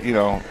or,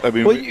 I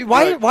mean.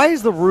 Well, why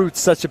is the Roots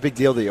such a big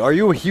deal to you? Are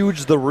you a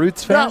huge The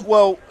Roots fan? Not,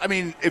 well, I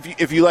mean,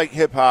 if you like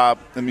hip hop,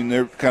 I mean,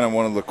 they're kind of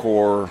one of the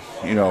core,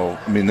 I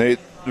mean, the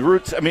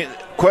Roots, I mean,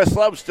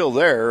 Questlove's still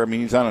there. I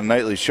mean, he's on a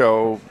nightly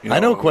show. I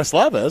know who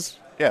Questlove is.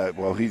 Yeah,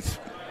 well, he's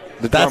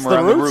the That's drummer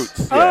the on Roots?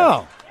 the Roots.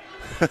 Yeah.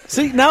 Oh.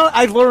 See, now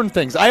I learn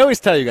things. I always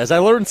tell you guys, I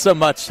learn so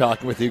much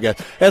talking with you guys.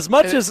 As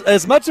much as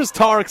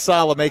Tarek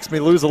Saleh makes me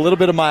lose a little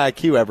bit of my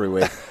IQ every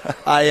week,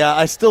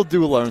 I still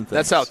do learn things.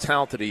 That's how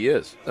talented he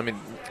is. I mean,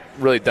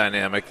 really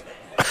dynamic,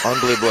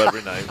 unbelievable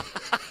every night.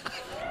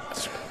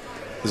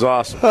 It's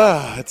awesome.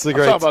 It's a I'm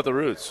great. talking about the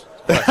Roots.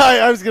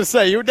 I was going to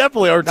say, you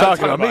definitely aren't Not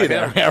talking about me talking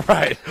there. about Yeah,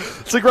 right.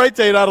 It's a great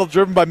day, Idle,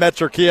 driven by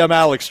Metro Kia. I'm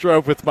Alex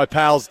Strope with my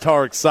pals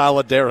Tarek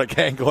Saleh, Derek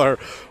Angler.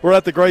 We're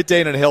at the Great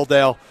Dane in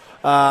Hilldale.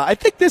 I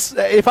think this,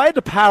 if I had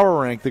to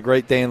power rank the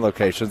Great Dane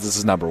locations, this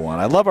is number one.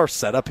 I love our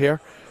setup here.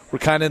 We're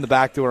kind of in the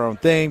back doing our own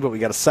thing, but we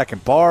got a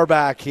second bar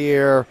back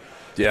here.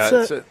 Yeah,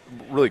 it's a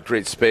really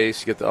great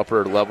space. You get the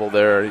upper level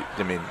there.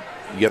 I mean,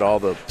 You get all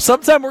the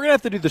Sometime we're going to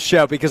have to do the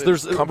show because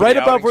there's company right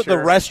above outing where the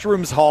chair.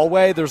 restrooms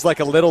hallway, there's like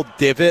a little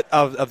divot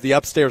of the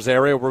upstairs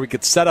area where we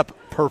could set up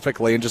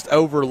perfectly and just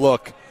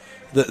overlook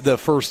the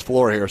first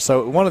floor here.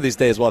 So one of these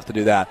days we'll have to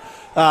do that.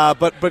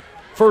 But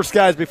first,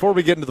 guys, before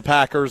we get into the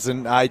Packers,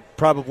 and I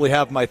probably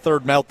have my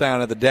third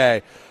meltdown of the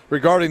day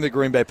regarding the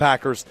Green Bay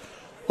Packers,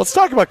 let's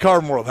talk about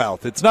Carbon World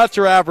Health. It's not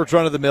your average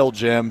run-of-the-mill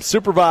gym,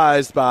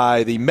 supervised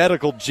by the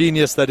medical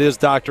genius that is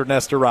Dr.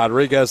 Nestor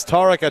Rodriguez.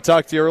 Tarek, I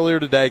talked to you earlier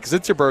today because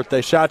it's your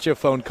birthday, shot you a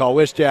phone call,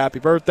 wished you a happy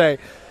birthday,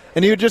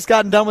 and you had just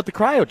gotten done with the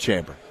cryo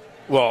chamber.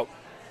 Well,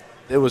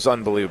 it was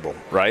unbelievable,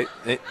 right?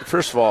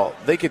 First of all,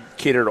 they could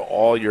cater to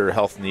all your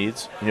health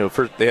needs.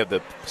 First they have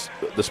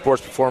the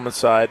sports performance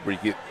side where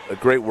you get a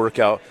great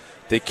workout.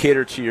 They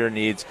cater to your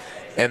needs,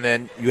 and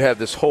then you have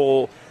this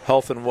whole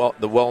health and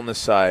the wellness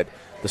side,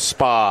 the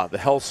spa, the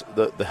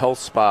health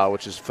spa,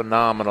 which is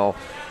phenomenal.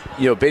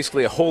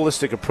 Basically a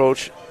holistic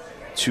approach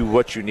to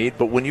what you need.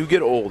 But when you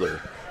get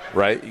older,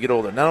 right? You get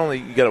older. Not only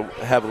you got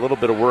to have a little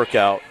bit of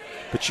workout,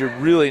 but you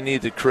really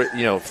need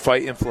to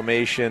fight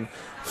inflammation.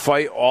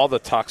 Fight all the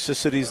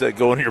toxicities that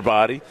go in your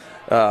body,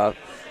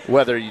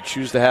 whether you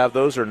choose to have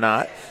those or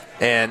not.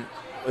 And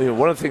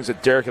one of the things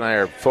that Derek and I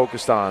are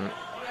focused on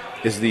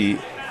is the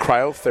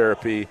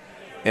cryotherapy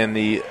and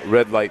the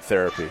red light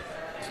therapy.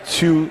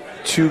 Two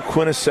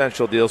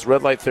quintessential deals.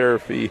 Red light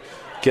therapy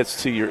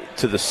gets to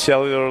the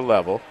cellular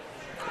level,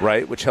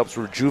 right, which helps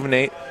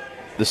rejuvenate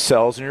the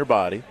cells in your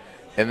body.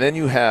 And then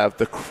you have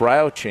the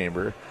cryo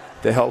chamber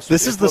that helps.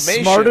 This is the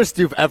smartest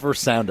you've ever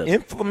sounded.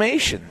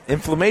 Inflammation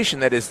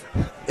that is,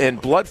 and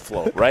blood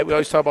flow, right? We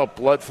always talk about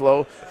blood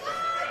flow,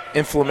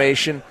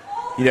 inflammation.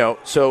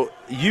 So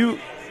you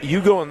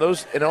go in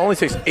those, and it only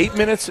takes 8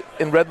 minutes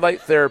in red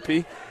light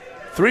therapy,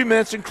 3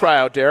 minutes in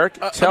cryo. Derek,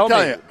 tell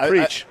me,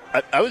 preach.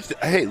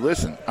 Hey,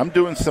 listen, I'm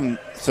doing some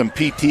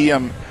PT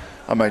on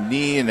my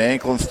knee and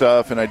ankle and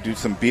stuff, and I do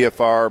some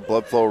BFR,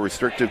 blood flow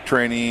restrictive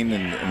training,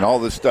 and all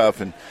this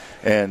stuff,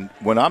 and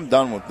when I'm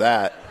done with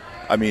that,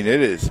 I mean, it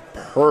is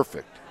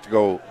perfect to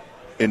go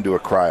into a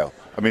cryo.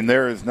 I mean,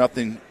 there is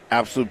nothing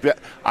absolute.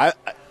 I'm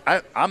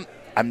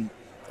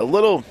a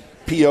little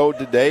PO'd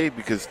today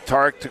because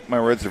Tarek took my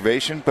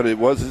reservation, but it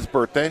was his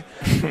birthday.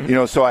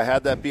 So I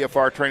had that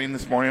BFR training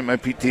this morning at my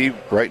PT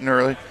bright and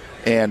early,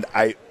 and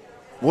I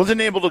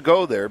wasn't able to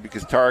go there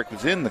because Tarek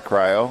was in the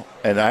cryo,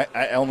 and I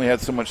only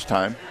had so much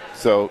time.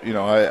 So,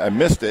 I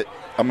missed it.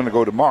 I'm going to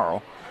go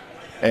tomorrow,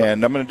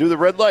 and I'm going to do the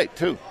red light,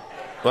 too.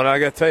 But I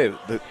got to tell you,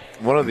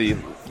 one of the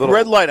little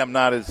red light I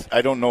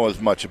don't know as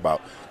much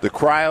about. The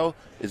cryo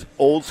is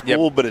old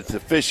school, but it's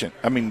efficient.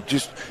 I mean,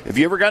 just if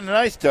you ever got in an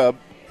ice tub,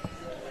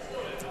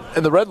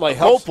 and the red light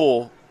helps. A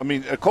cold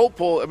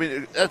pool. I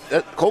mean,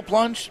 cold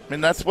plunge. I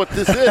mean, that's what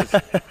this is.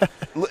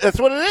 That's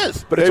what it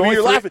is. But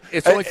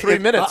it's only 3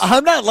 minutes.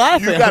 I'm not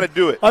laughing. You got to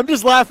do it. I'm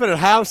just laughing at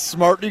how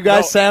smart you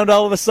guys sound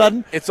all of a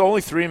sudden. It's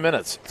only 3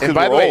 minutes. And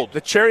by the way,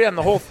 the cherry on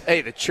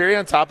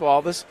top of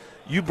all this,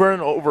 you burn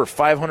over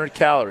 500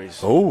 calories.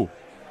 Oh.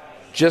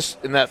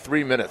 Just in that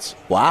 3 minutes.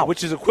 Wow.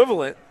 Which is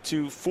equivalent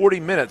to 40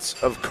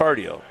 minutes of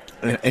cardio.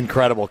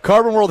 Incredible.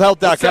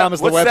 CarbonWorldHealth.com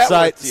is the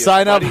website.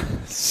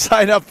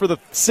 Sign up for the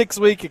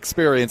 6-week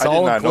experience,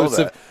 all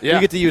inclusive. Yeah.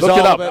 You get to use look all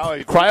it of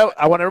it.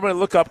 I want everybody to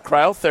look up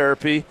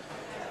cryotherapy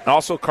and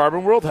also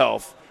Carbon World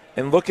Health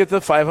and look at the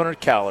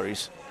 500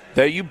 calories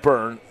that you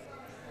burn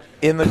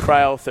in the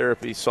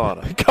cryotherapy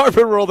sauna.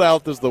 Carbon World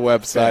Health is the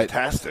website.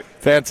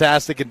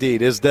 Fantastic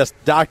Indeed. Is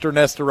Dr.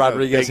 Nestor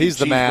Rodriguez. He's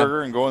the man.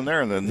 And go in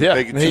there and then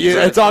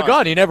it's all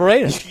gone. You never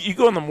ate it. You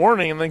go in the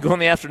morning and then go in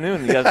the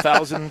afternoon. You got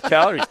 1,000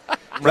 calories.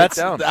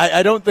 Down.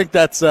 I don't think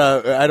that's.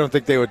 I don't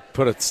think they would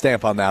put a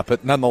stamp on that,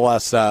 but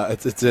nonetheless,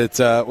 it's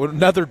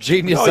another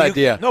genius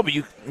idea. But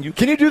you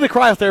can you do the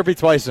cryotherapy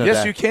twice in a day?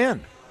 Yes, you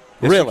can.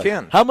 Yes, really? You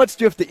can. How much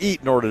do you have to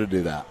eat in order to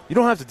do that? You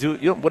don't have to do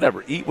it.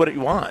 Whatever. Eat what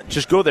you want.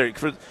 Just go there.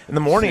 In the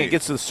morning, it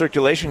gets the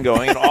circulation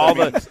going, and all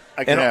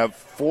I can have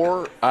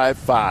 4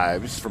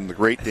 I-5s from the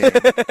Great Dane,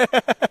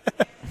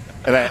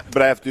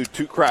 but I have to do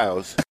 2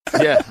 cryos.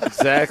 Yeah,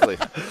 exactly.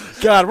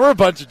 God, we're a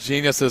bunch of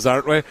geniuses,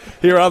 aren't we?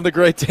 Here on the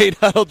Great Dane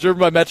Huddle,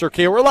 driven by Metro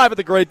Kia. We're live at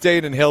the Great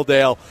Dane in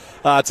Hilldale,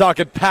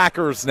 talking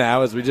Packers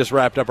now as we just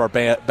wrapped up our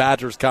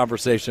Badgers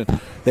conversation.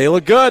 They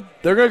look good.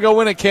 They're going to go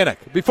win at Kinnick.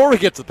 Before we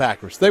get to the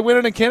Packers, they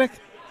win in Kinnick?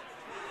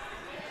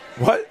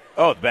 What?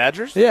 Oh, the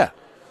Badgers? Yeah.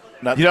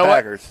 Not the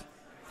Packers.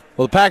 What?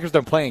 Well, the Packers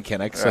don't play in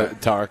Kinnick,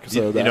 Tark.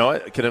 So you know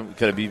what? Can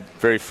I be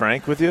very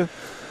frank with you?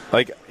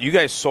 Like, you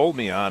guys sold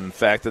me on the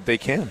fact that they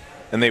can.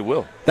 And they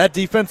will. That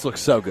defense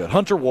looks so good.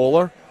 Hunter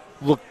Wohler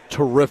looked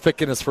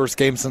terrific in his first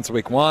game since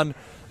week 1.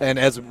 And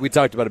as we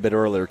talked about a bit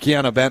earlier,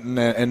 Keanu Benton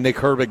and Nick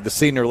Herbig, the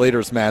senior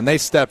leaders, man, they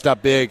stepped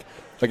up big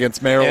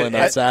against Maryland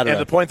on Saturday.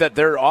 And the point that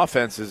their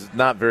offense is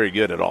not very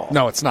good at all.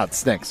 No, it's not. It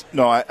stinks.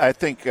 No, I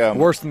think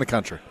worst in the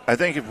country. I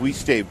think if we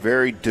stay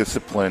very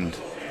disciplined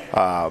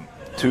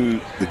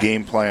to the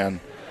game plan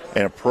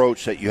and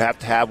approach that you have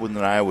to have with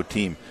an Iowa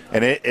team,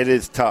 and it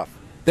is tough.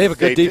 They have a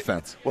good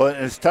defense. And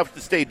it's tough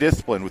to stay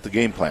disciplined with the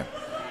game plan.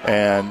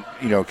 And,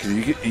 because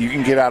you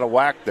can get out of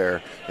whack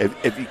there.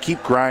 If you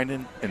keep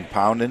grinding and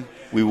pounding,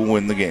 we will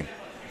win the game.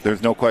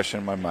 There's no question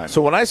in my mind.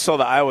 So when I saw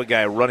the Iowa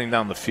guy running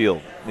down the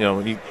field,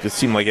 it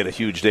seemed like he had a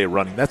huge day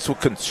running. That's what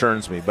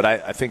concerns me. But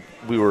I think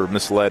we were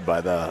misled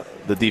by the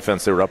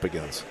defense they were up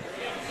against.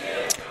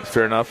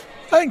 Fair enough?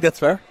 I think that's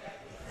fair.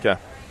 Okay.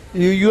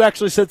 You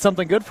actually said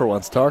something good for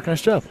once, Tark.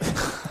 Nice job.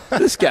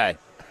 This guy.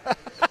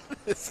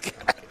 This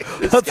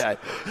guy.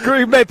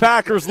 Green Bay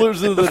Packers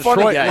losing to the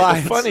Detroit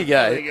Lions. The funny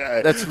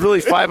guy. That's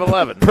really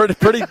 5'11".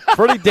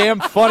 Pretty damn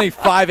funny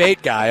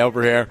 5'8" guy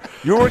over here.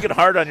 You're working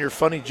hard on your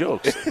funny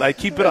jokes.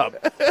 Keep it up.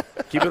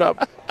 Keep it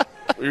up.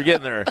 You're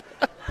getting there.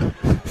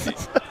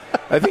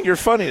 I think you're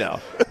funny now.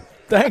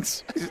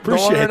 Thanks.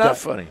 Appreciate that. Not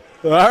funny.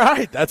 All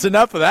right, that's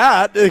enough of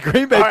that. The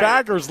Green Bay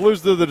Packers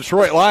lose to the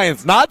Detroit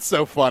Lions. Not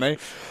so funny,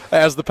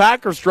 as the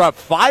Packers drop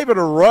 5 in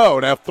a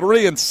row, now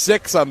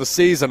 3-6 on the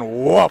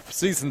season. Woof,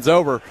 season's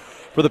over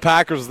for the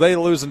Packers. They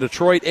lose in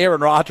Detroit.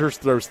 Aaron Rodgers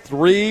throws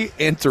 3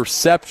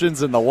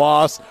 interceptions in the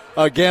loss.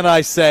 Again,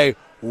 I say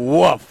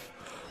woof.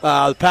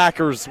 The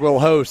Packers will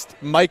host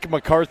Mike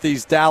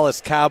McCarthy's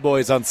Dallas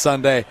Cowboys on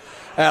Sunday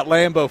at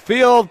Lambeau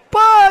Field,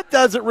 but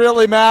does it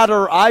really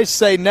matter? I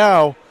say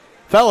no.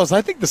 Fellas,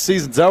 I think the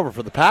season's over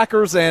for the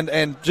Packers,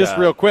 and just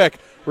real quick,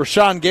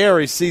 Rashawn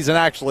Gary's season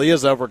actually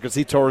is over because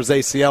he tore his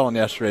ACL in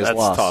yesterday's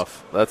loss.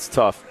 That's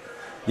tough.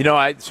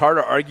 It's hard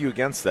to argue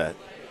against that,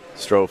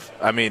 Strofe.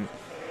 I mean,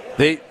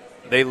 they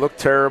look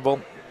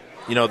terrible.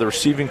 The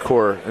receiving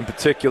core in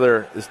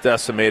particular is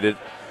decimated.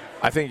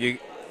 I think you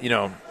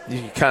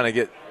kind of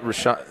get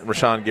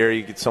Rashawn Gary,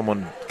 you get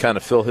someone kind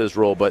of fill his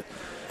role, but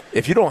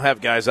if you don't have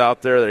guys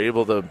out there that are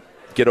able to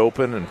get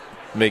open and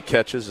make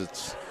catches,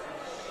 it's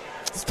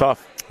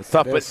tough. It's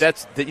tough, but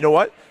that's you know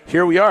what?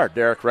 Here we are,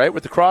 Derek, right?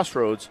 With the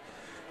crossroads.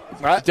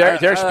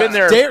 Derek's been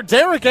there.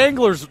 Derek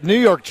Engler's New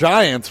York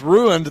Giants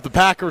ruined the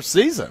Packers'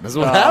 season, is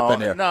what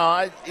happened here. No,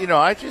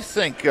 I just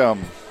think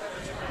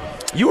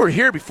you were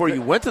here before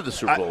you went to the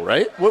Super Bowl,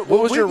 right? What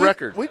was your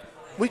record?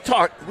 We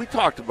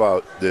talked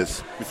about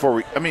this before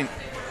we. I mean,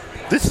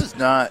 this is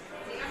not.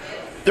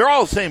 They're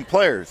all the same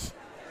players,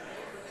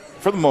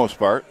 for the most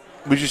part.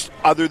 We just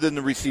other than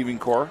the receiving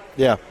core.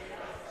 Yeah.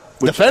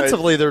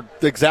 Defensively, they're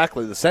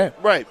exactly the same.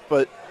 Right,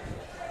 but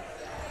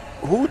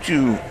who would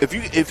you if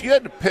you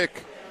had to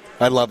pick?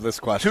 I love this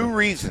question. 2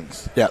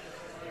 reasons. Yep.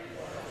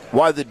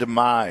 Why the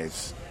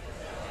demise?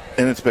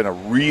 And it's been a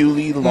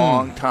really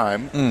long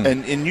time.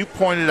 And you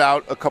pointed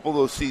out a couple of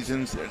those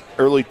seasons,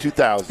 early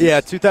 2000s.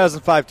 Yeah,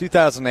 2005,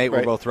 2008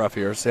 were both rough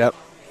years. Yep.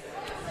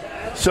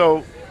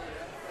 So,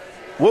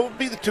 what would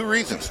be the 2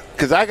 reasons?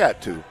 Because I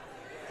got 2.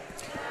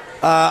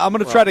 I'm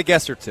going to try to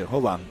guess or 2.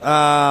 Hold on.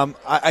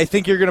 I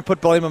think you're going to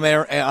put blame on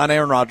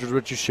Aaron Rodgers,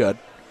 which you should.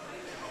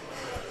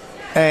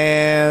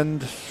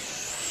 And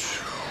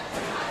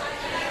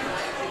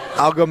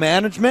I'll go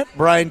management.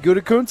 Brian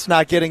Gutekunst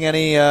not getting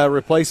any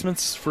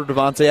replacements for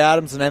Devontae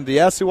Adams and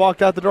MVS, who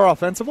walked out the door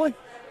offensively.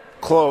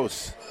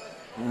 Close.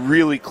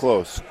 Really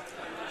close.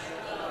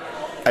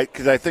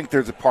 Because I think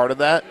there's a part of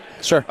that.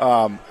 Sure.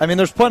 I mean,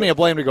 there's plenty of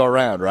blame to go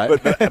around,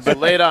 right? But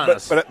lay it on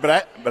us. But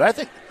I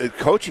think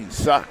coaching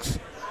sucks.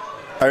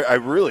 I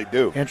really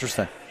do.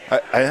 Interesting.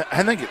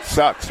 I think it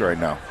sucks right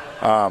now.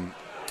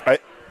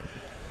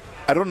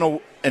 I don't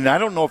know, and I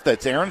don't know if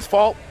that's Aaron's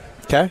fault.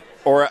 Okay.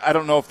 Or I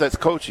don't know if that's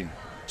coaching.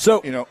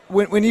 So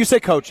when you say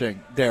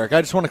coaching, Derek,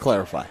 I just want to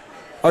clarify.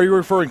 Are you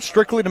referring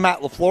strictly to Matt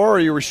LaFleur, or are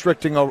you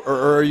restricting, or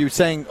are you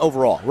saying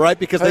overall? Right,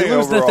 because they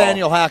lose overall.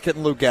 Nathaniel Hackett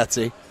and Luke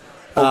Getsy.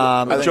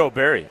 Joe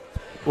Barry.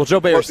 Well, Joe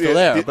Barry's still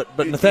there, but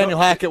Nathaniel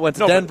Hackett went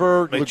to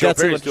Denver. Luke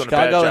Getsy went to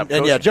Chicago,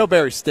 and Joe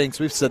Barry stinks.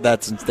 We've said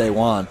that since day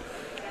one.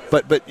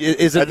 But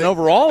is it an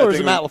overall, or is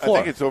it Matt LaFleur? I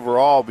think it's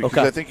overall because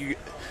I think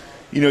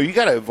you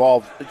got to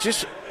evolve.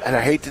 And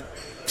I hate to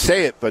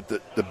say it, but the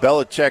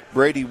Belichick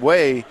Brady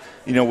way,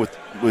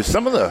 with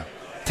some of the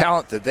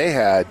talent that they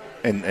had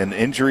and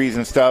injuries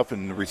and stuff,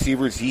 and the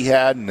receivers he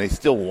had, and they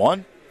still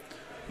won.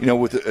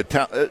 With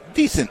a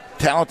decent,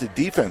 talented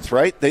defense,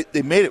 right?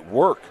 They made it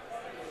work.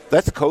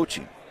 That's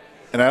coaching,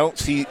 and I don't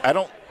see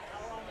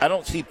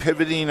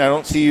pivoting. I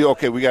don't see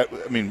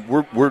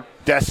we're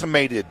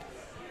decimated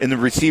in the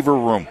receiver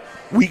room.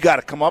 We got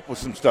to come up with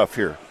some stuff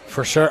here.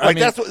 For sure.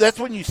 That's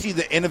when you see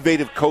the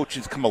innovative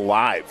coaches come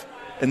alive,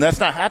 and that's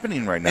not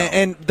happening right now.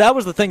 And that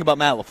was the thing about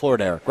Matt LaFleur,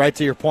 Derek, right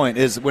to your point,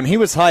 is when he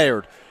was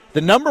hired, the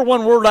number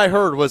one word I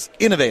heard was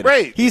innovative.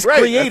 Right. He's right.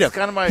 creative. That's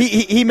kind of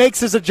he makes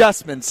his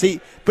adjustments.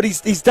 But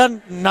he's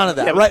done none of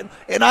that, right?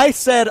 And I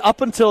said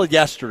up until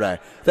yesterday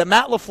that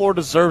Matt LaFleur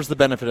deserves the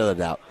benefit of the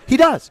doubt. He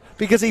does,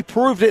 because he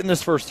proved it in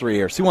his first 3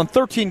 years. He won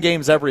 13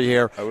 games every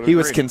year. He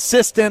was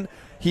consistent.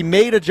 He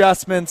made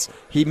adjustments.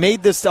 He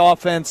made this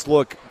offense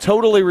look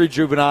totally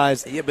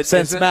rejuvenized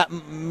since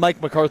Mike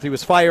McCarthy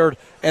was fired.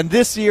 And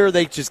this year,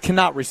 they just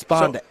cannot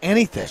respond to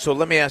anything. So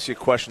let me ask you a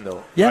question,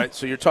 though. Yeah. Right?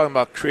 So you're talking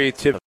about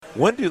creativity.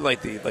 When do the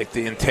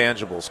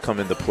intangibles come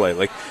into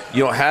play?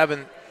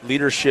 Having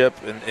leadership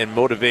and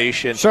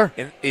motivation. Sure.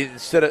 And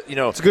instead of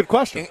it's a good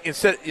question.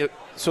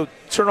 So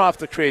turn off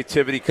the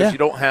creativity because you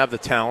don't have the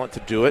talent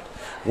to do it.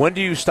 When do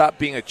you stop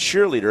being a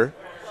cheerleader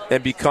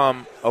and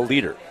become a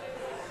leader?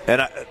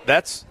 And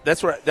that's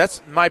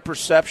my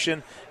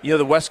perception. You know,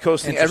 the West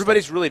Coast thing,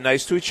 everybody's really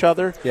nice to each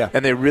other. Yeah.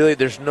 And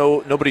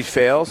nobody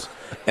fails.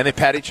 And they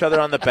pat each other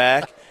on the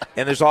back.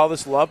 And there's all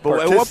this love.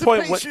 But at what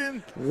point,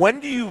 when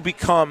do you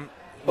become,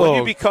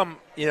 when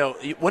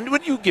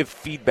do you give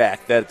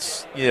feedback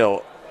that's,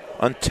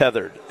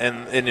 untethered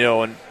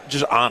and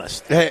just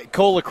honest? Hey,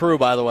 Cole LaCrue,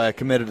 by the way,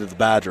 committed to the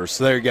Badgers.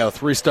 So there you go.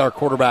 3-star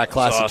quarterback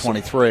class of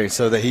 23.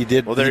 So that he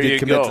did commit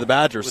to the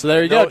Badgers. So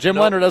there you go. Jim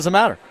Leonard doesn't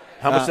matter.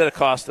 How much did it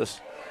cost us?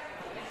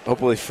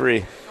 Hopefully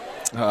free.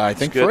 I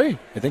think free.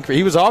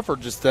 He was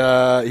offered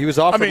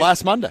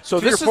last Monday. So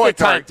this is the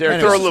time,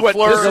 Derek. This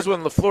is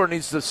when LaFleur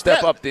needs to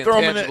step up the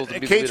intangible to be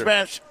the cage leader.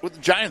 match with the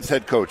Giants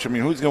head coach. I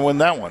mean, who's going to win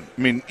that one?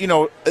 I mean,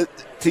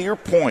 to your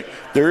point,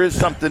 there is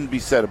something to be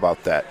said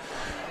about that.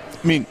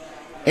 I mean,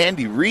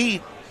 Andy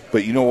Reid,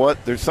 but you know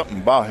what? There's something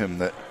about him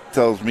that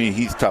tells me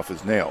he's tough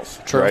as nails.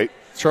 True. Right?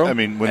 True. I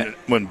mean,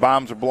 when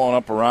bombs are blowing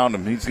up around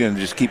him, he's going to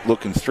just keep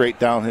looking straight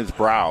down his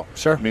brow.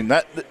 Sure. I mean,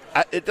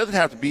 it doesn't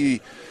have to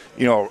be,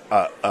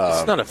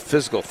 it's not a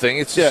physical thing.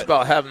 It's just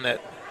about having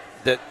that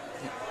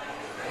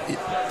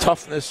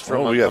toughness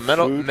from a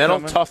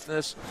mental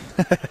toughness.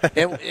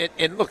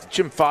 and look,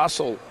 Jim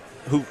Fossil,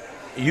 who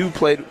you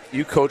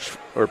coached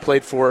or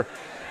played for,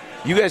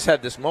 you guys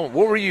had this moment.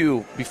 What were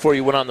you before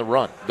you went on the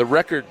run? The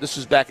record, this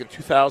was back in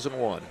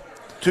 2001.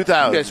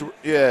 2000.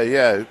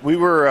 Yeah. We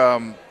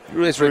were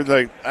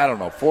like, I don't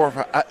know, 4 or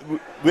 5.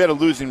 We had a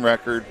losing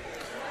record,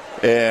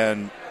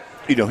 and,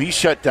 he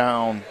shut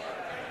down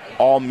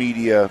all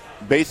media.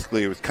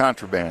 Basically, it was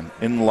contraband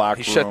in the locker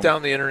room. He shut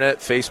down the internet,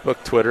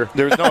 Facebook, Twitter.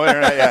 There was no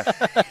internet, yeah.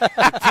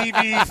 The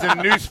TVs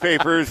and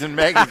newspapers and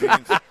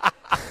magazines.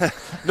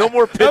 No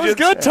more pigeons. That was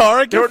good,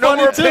 Tarek. There were no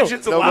more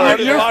pigeons allowed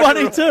in the locker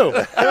room. You're funny,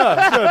 too.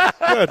 Yeah,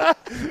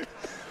 good.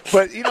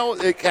 But,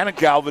 it kind of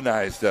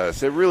galvanized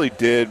us. It really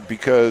did,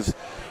 because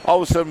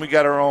all of a sudden we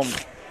got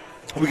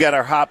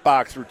our hot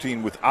box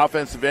routine with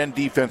offensive and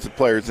defensive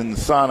players in the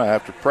sauna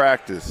after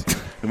practice,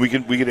 and we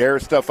could air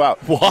stuff out.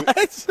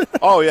 What?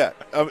 Oh yeah.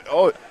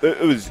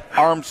 It was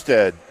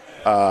Armstead,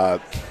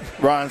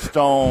 Ron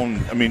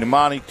Stone. I mean,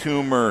 Imani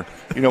Toomer.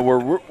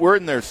 We're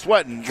in there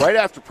sweating right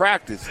after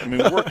practice. I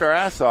mean, we worked our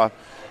ass off,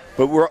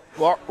 but we're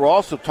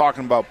also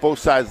talking about both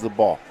sides of the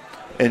ball.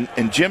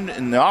 And Jim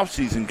in the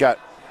offseason got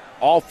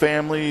all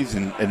families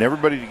and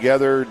everybody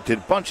together, did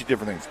a bunch of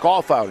different things,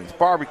 golf outings,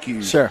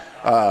 barbecues, sure,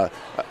 a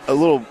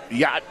little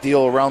yacht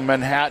deal around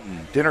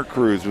Manhattan, dinner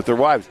cruise with their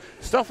wives,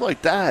 stuff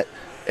like that,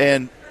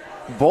 and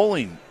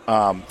bowling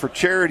for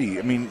charity.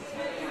 I mean,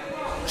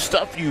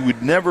 stuff you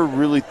would never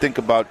really think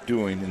about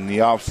doing in the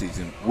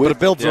offseason. But it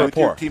builds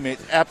rapport. Your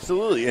teammates.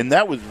 Absolutely, and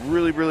that was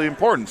really, really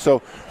important. So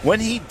when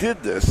he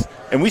did this,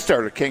 and we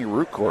started a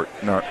kangaroo court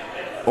in our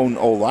own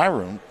O-line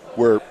room,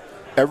 where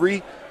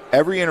every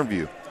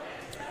interview,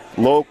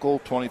 local,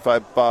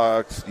 $25,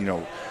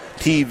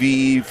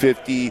 TV,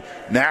 50,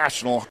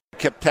 national,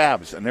 kept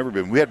tabs on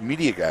everybody. We had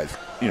media guys,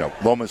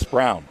 Lomas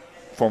Brown,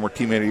 former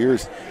teammate of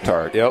yours,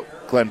 Tarek.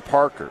 Yep. Glenn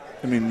Parker.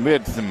 I mean, we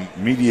had some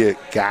media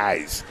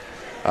guys.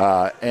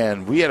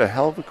 And we had a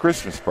hell of a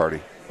Christmas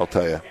party, I'll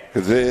tell you.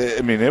 Because,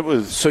 it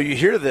was... So you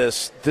hear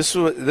this. This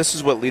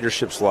is what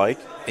leadership's like,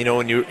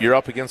 when you're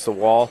up against the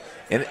wall.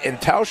 And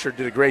Tauscher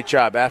did a great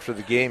job after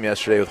the game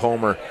yesterday with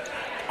Homer,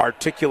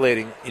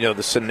 articulating,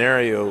 the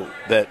scenario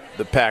that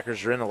the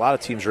Packers are in. A lot of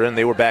teams are in.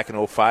 They were back in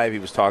 2005, he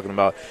was talking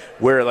about,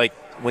 where, like,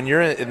 when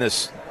you're in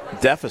this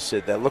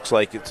deficit that looks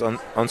like it's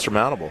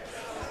unsurmountable,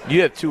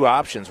 you have two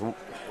options.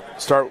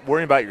 Start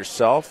worrying about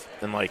yourself,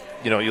 and,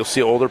 you'll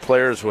see older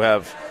players who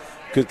have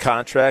good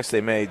contracts. They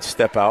may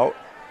step out.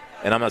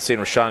 And I'm not saying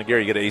Rashawn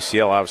Gary, you get an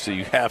ACL, obviously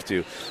you have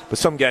to. But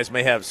some guys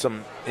may have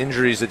some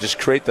injuries that just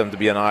create them to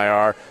be an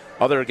IR.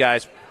 Other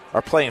guys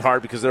are playing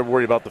hard because they're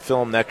worried about the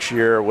film next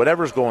year or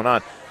whatever's going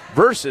on.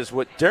 Versus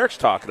what Derek's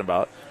talking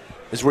about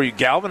is where you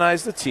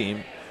galvanize the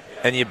team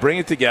and you bring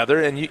it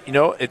together, and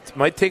it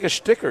might take a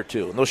shtick or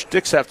two, and those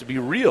shticks have to be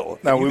real.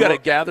 Now you got to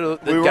gather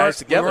the guys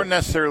together. We weren't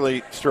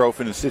necessarily, Strofe,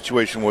 in a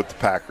situation what the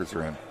Packers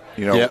are in.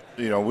 Yep.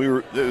 We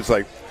were. It was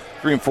like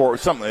 3 and 4 or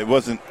something. It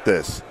wasn't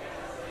this,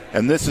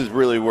 and this is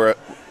really where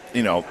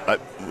I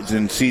was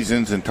in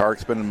seasons, and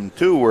Tarek's been in them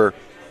too, where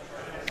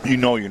you're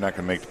not going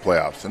to make the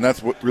playoffs, and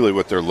that's really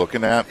what they're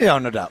looking at. Yeah,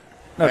 no doubt,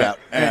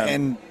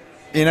 and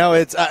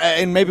it's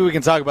and maybe we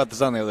can talk about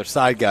this on the other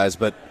side, guys.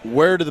 But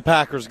where do the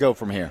Packers go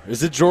from here?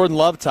 Is it Jordan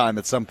Love time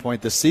at some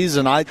point this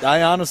season?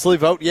 I honestly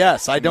vote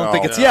yes. I don't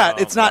think it's yet.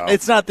 It's not.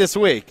 It's not this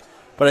week,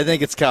 but I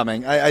think it's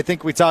coming. I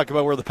think we talk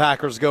about where the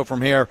Packers go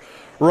from here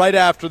right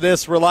after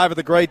this. We're live at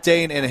the Great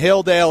Dane in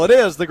Hilldale. It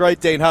is the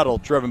Great Dane Huddle,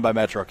 driven by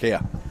Metro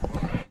Kia.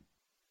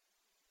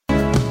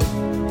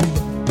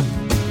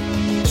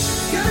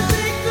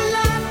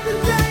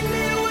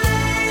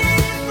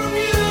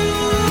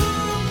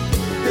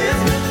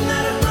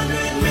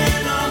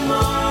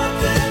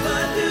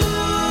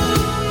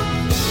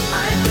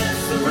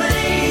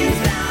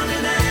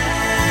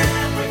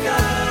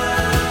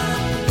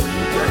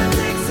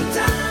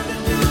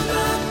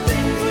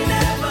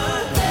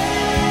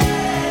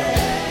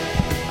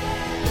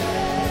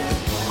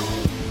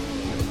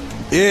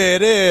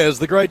 It is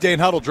the Great Dane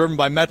Huddle, driven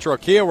by Metro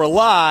Kia. We're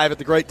live at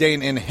the Great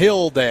Dane in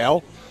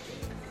Hilldale.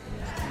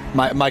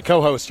 My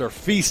co-hosts are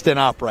feasting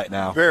up right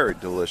now. Very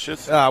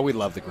delicious. We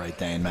love the Great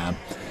Dane, man.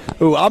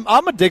 Ooh,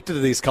 I'm addicted to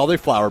these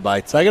cauliflower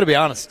bites. I got to be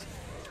honest.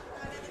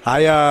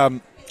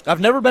 I've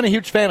never been a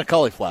huge fan of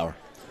cauliflower,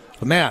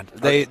 but man,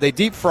 they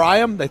deep fry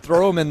them. They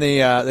throw them in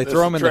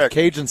the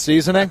Cajun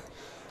seasoning.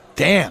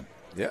 Damn.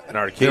 Yeah, and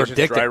our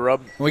Cajun dry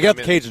rub. We got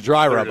the Cajun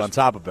dry rub on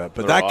top of it,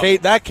 but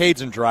that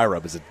Cajun dry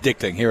rub is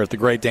addicting here at the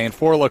Great Dane.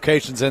 4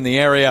 locations in the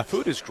area.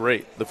 Food is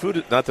great. The food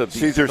is not to be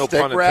Caesar no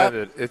steak pun wrap,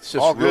 intended. It's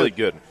just really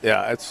good.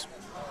 Yeah, it's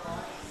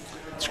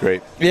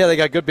great. Yeah, they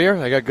got good beer.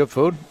 They got good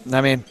food.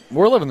 I mean,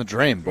 we're living the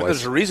dream, boys.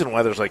 There's a reason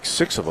why there's like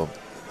 6 of them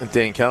in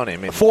Dane County. I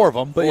mean, 4 of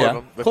them,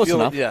 but close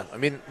enough. Yeah, I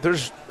mean,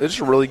 it's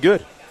really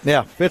good.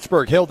 Yeah,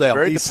 Fitchburg, Hilldale,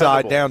 Very East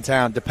Side,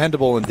 downtown,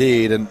 dependable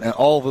indeed, and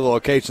all of the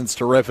locations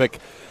terrific.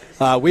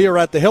 We are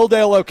at the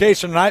Hilldale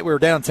location tonight. We were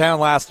downtown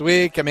last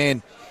week. I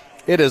mean,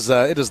 it is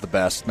the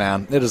best,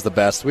 man. It is the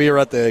best. We are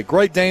at the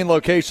Great Dane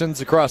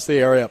locations across the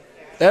area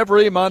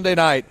every Monday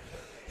night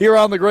here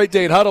on the Great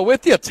Dane Huddle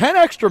with you. 10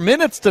 extra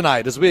minutes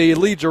tonight as we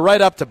lead you right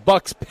up to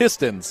Bucks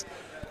Pistons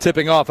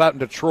tipping off out in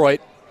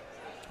Detroit.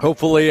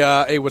 Hopefully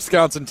a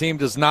Wisconsin team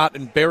does not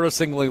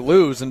embarrassingly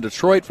lose in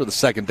Detroit for the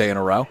second day in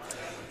a row.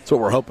 That's what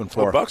we're hoping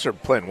for. The Bucks are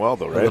playing well,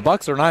 though, right? The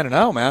Bucks are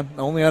 9-0, man.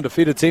 Only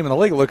undefeated team in the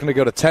league, looking to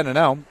go to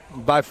 10-0.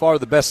 By far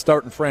the best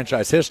start in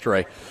franchise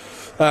history.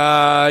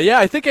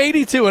 I think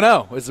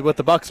 82-0 is what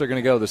the Bucks are going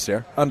to go this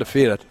year,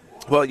 undefeated.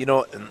 Well,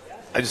 and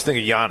I just think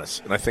of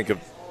Giannis, and I think of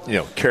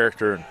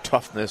character and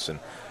toughness and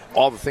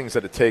all the things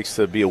that it takes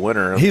to be a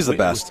winner. He's the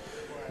best.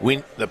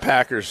 The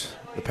Packers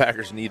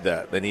need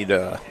that. They need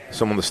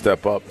someone to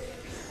step up.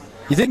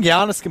 You think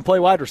Giannis can play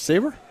wide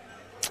receiver?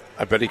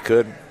 I bet he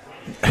could.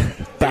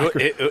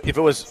 If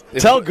it was,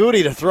 tell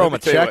Goody to throw him a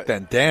check.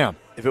 Then, damn.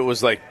 If it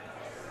was like,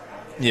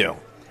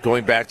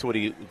 going back to what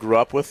he grew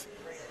up with,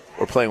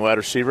 or playing wide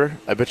receiver,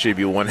 I bet you he'd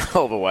be one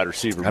hell of a wide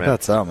receiver. Man. I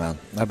bet so, man.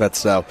 I bet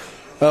so.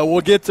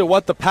 We'll get to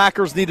what the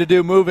Packers need to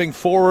do moving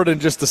forward in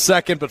just a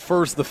second, but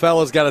first, the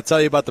fellas got to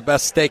tell you about the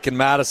best steak in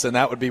Madison.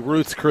 That would be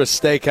Ruth's Chris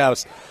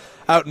Steakhouse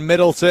out in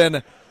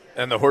Middleton.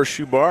 And the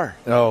Horseshoe Bar.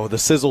 Oh, the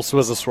Sizzle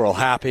Swizzle Swirl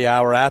happy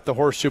hour at the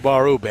Horseshoe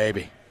Bar. Ooh,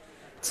 baby.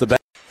 It's the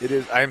best. It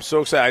is. I am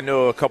so excited. I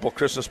know a couple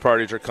Christmas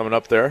parties are coming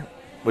up there,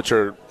 which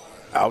are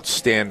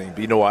outstanding. But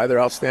you know why they're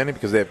outstanding?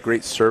 Because they have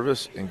great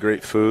service and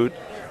great food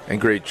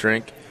and great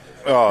drink.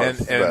 Oh, it's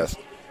the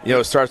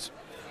best.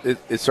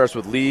 It starts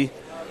with Lee,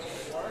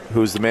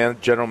 who's the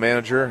general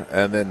manager,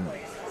 and then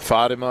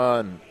Fatima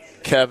and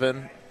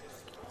Kevin.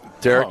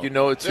 Derek, you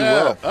know it too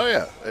well. Oh,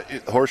 yeah.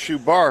 Horseshoe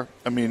Bar,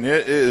 I mean,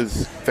 it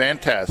is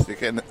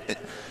fantastic. And,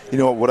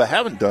 what I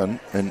haven't done,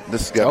 and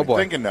this has got me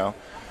thinking now,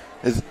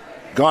 is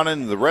gone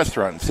into the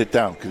restaurant and sit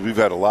down, because we've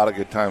had a lot of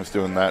good times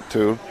doing that,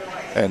 too.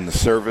 And the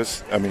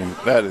service, I mean,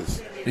 that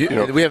is. We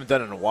haven't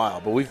done it in a while,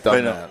 but we've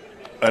done that.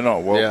 I know.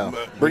 Well,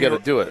 yeah. We got to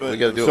do it. We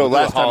got to do it. So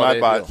last time I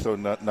bought, so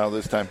now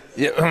this time.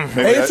 Yeah.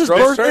 Hey, it's his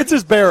birthday. It's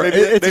his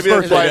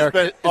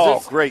birthday.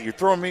 Oh, great! You're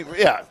throwing me.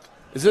 Yeah.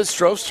 Is it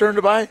Strove's turn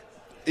to buy?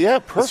 Yeah,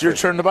 perfect. It's your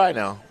turn to buy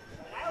now.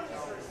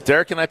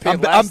 Derek and I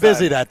paid last I'm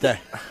busy that day.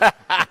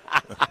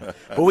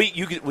 But we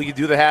could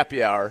do the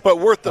happy hour. But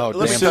worth the.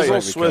 Let me tell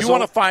you, you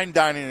want a fine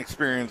dining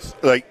experience,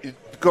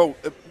 go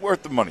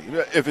worth the money.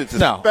 If it's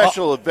a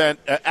special event,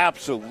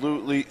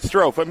 absolutely.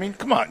 Strove, I mean,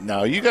 come on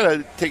now. You got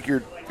to take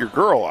your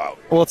girl out.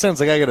 Well, it sounds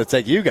like I got to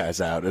take you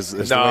guys out. Is the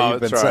way you've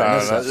been setting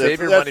this up. Save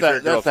your money for your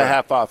girlfriend. That's the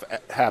half-off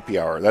happy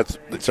hour. That's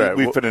right.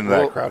 We fit into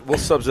that crowd. We'll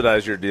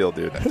subsidize your deal,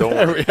 dude. Don't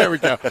worry. There we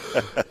go.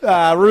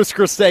 Ruth's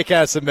Chris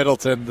Steakhouse in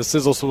Middleton, the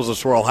Sizzle Swizzle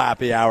Swirl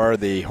happy hour,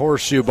 the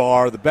Horseshoe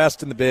Bar, the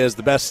best in the biz,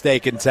 the best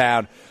steak in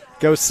town.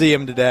 Go see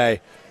him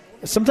today.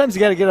 Sometimes you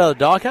got to get out of the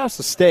doghouse.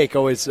 The steak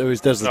always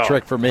does the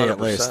trick for me, 100%.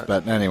 At least.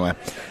 But anyway.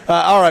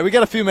 All right, we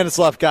got a few minutes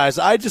left, guys.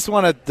 I just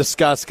want to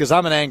discuss, because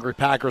I'm an angry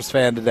Packers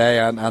fan today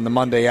on the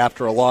Monday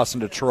after a loss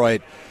in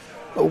Detroit.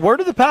 Where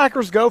do the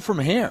Packers go from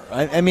here?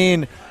 I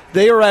mean,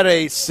 they are at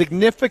a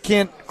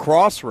significant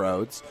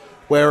crossroads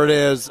where it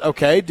is,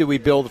 okay, do we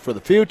build for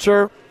the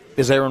future?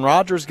 Is Aaron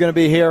Rodgers going to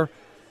be here?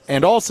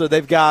 And also,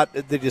 they've got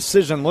the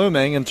decision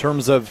looming in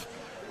terms of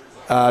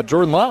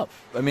Jordan Love.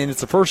 I mean,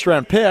 it's a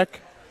first-round pick.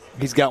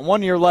 He's got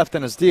 1 year left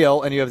in his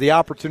deal, and you have the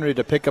opportunity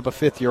to pick up a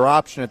fifth-year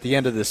option at the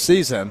end of this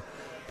season,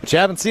 but you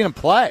haven't seen him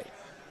play.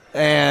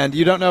 And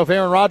you don't know if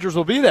Aaron Rodgers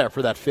will be there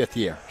for that fifth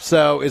year.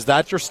 So is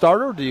that your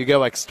starter? Do you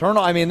go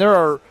external? I mean, there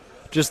are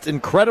just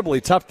incredibly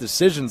tough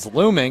decisions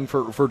looming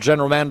for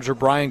General Manager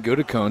Brian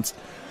Gutekunst.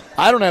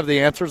 I don't have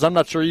the answers. I'm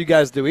not sure you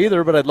guys do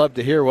either, but I'd love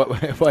to hear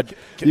what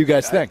you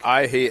guys think.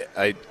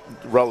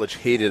 Rutledge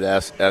hated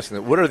asking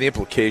that. What are the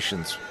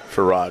implications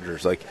for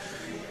Rodgers? Like,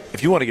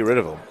 if you want to get rid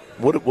of him,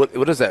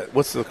 what is that?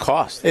 What's the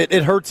cost?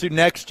 It hurts you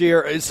next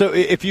year. So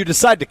if you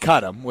decide to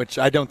cut him, which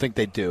I don't think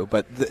they do,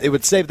 but it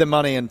would save them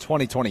money in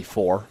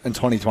 2024 and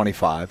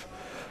 2025.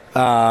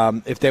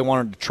 If they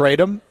wanted to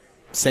trade him,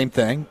 same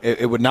thing.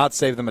 It would not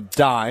save them a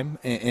dime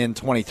in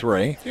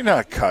 23. You're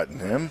not cutting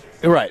him.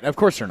 Right. Of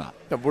course you're not.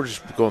 No, we're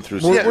just going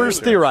through. We're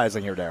just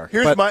theorizing here, Derek.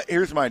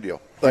 Here's my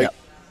deal. Like,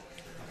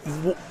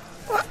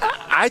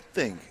 I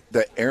think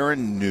that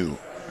Aaron knew,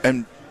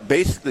 and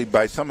basically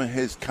by some of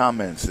his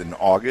comments in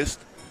August,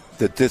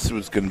 that this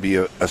was going to be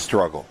a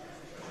struggle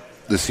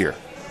this year.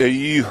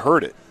 You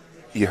heard it.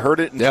 You heard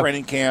it in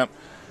training camp.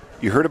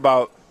 You heard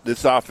about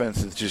this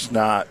offense is just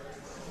not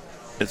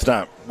 – it's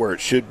not where it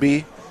should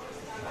be.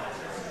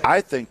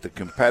 I think the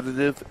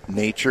competitive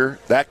nature,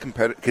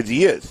 because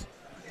he is.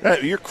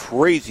 You're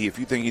crazy if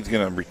you think he's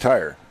going to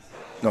retire.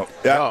 No.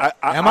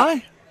 Am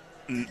I?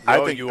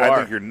 I think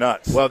you're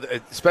nuts. Well,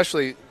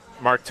 especially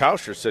Mark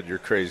Tauscher said you're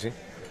crazy.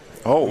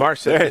 Oh, Mark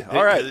said,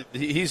 all right.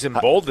 He's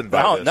emboldened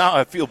by this. Now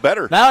I feel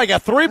better. Now I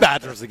got 3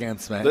 Badgers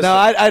against me. Listen. No,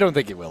 I don't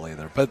think he will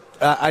either. But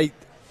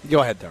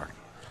go ahead, Derek.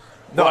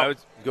 No,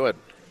 go ahead.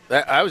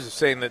 I was just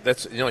saying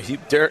that's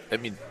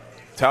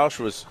Tausch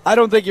was. I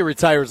don't think he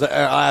retires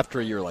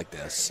after a year like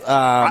this.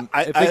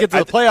 If they get to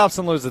the playoffs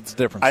and lose, it's a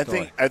different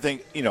story. I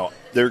think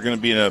they're going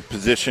to be in a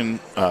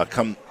position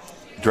come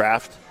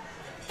draft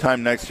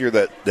time next year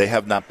that they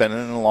have not been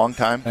in a long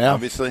time. Yeah.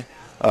 Obviously.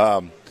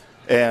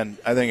 And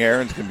I think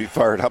Aaron's going to be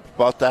fired up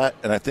about that,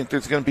 and I think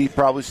there's going to be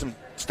probably some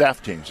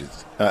staff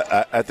changes.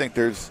 I think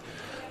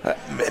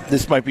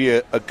this might be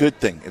a good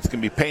thing. It's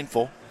going to be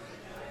painful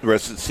the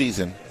rest of the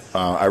season.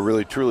 I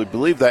really, truly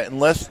believe that,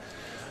 unless,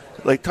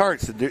 like Tarek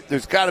said,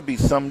 there's got to be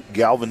some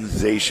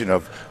galvanization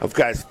of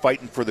guys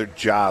fighting for their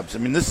jobs. I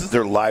mean, this is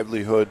their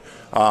livelihood.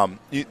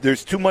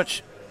 There's too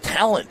much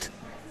talent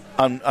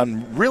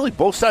on really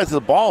both sides of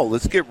the ball.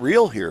 Let's get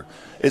real here.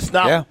 It's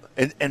not,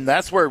 and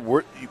that's where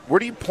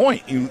do you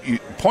point? You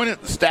point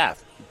at the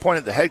staff. You point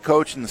at the head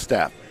coach and the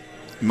staff.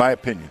 In my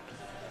opinion,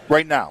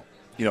 right now,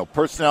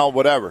 personnel,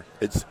 whatever.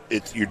 It's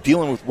you're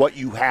dealing with what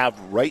you have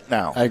right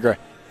now. I agree.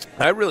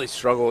 I really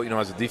struggle,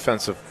 as a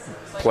defensive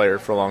player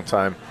for a long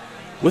time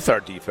with our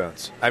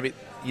defense. I mean,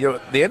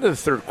 the end of the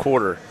third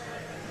quarter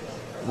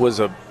was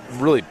a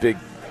really big,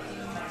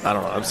 I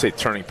don't know, I'd say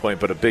turning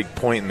point, but a big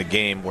point in the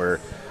game where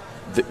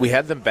we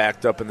had them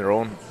backed up in their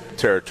own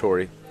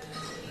territory.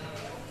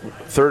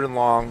 3rd and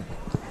long,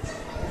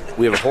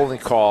 we have a holding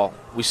call.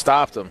 We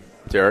stopped them,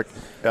 Derek.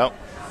 Yep.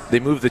 They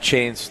moved the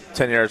chains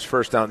 10 yards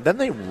first down. Then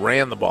they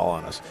ran the ball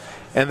on us.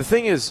 And the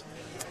thing is,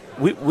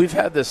 we've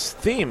had this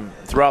theme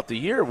throughout the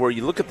year where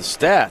you look at the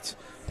stats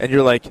and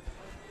you're like,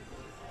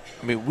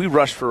 I mean, we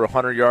rushed for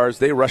 100 yards.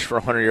 They rushed for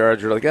 100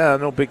 yards. You're like,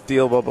 no big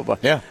deal, blah, blah, blah.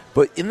 Yeah.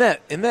 But in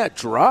that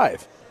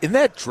drive,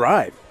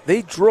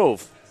 they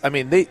drove. I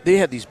mean, they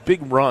had these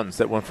big runs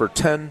that went for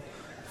 10,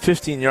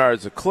 15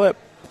 yards a clip,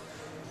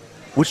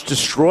 which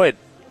destroyed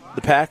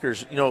the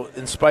Packers,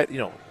 in spite,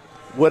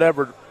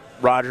 whatever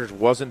Rodgers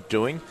wasn't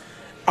doing.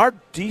 Our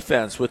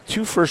defense with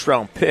 2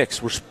 first-round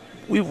picks,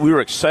 we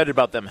were excited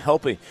about them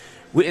helping.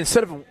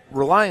 Instead of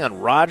relying on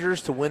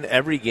Rodgers to win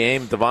every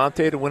game,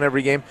 Devontae to win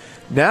every game,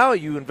 now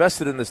you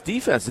invested in this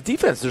defense. The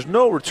defense, there's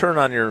no return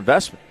on your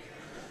investment.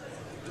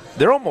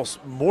 They're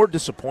almost more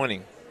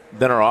disappointing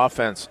than our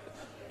offense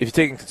if you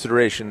take in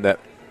consideration that,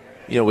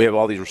 we have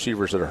all these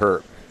receivers that are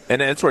hurt.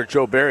 And that's where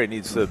Joe Barry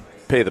needs to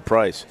pay the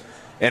price.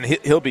 And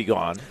he'll be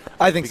gone.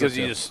 I think because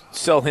so, you just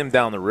sell him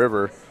down the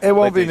river. It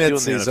won't be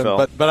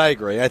midseason, but I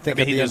agree. I think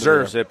he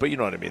deserves it. But you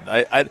know what I mean.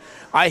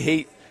 I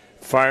hate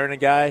firing a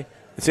guy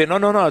and saying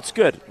no, it's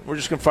good. We're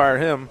just gonna fire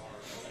him,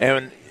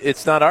 and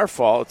it's not our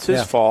fault. It's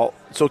his fault.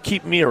 So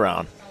keep me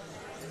around.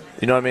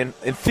 You know what I mean?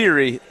 In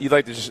theory, you'd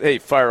like to just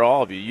fire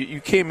all of you. You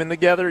came in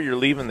together. You're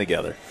leaving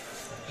together.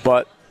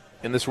 But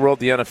in this world,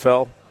 the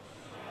NFL,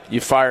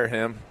 you fire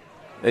him,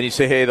 and you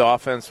say, hey, the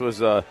offense was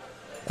an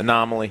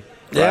anomaly.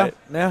 Right?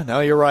 Yeah, no,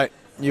 you're right.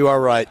 You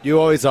are right. You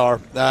always are.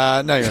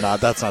 No, you're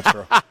not. That's not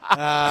true.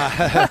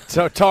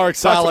 So Tarek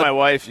Saleh. Talk to my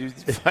wife.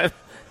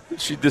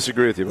 She'd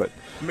disagree with you, but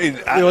I mean,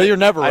 you're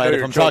never right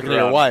if I'm talking to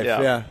your wife.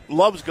 Yeah.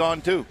 Love's gone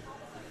too.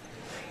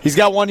 He's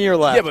got 1 year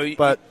left. Yeah,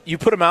 but you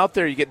put him out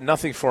there, you get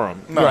nothing for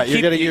him. No, right,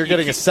 you're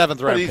getting a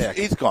 7th round pick.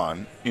 He's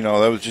gone. That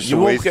was just a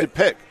wasted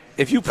pick.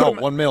 If you put him,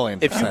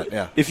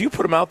 1,000,000%. If you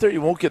put him out there,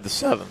 you won't get the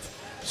 7th.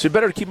 So you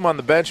better keep him on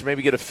the bench and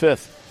maybe get a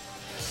 5th.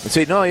 And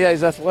say, no,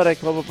 he's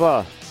athletic, blah, blah,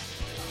 blah.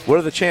 What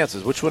are the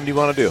chances? Which one do you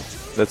want to do?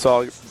 That's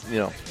all,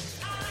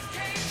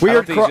 I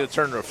don't think he's going to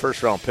turn into a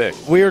first-round pick.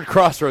 Weird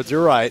crossroads.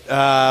 You're right.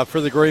 For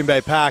the Green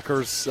Bay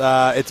Packers,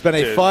 it's been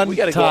a fun time. We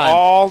got to go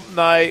all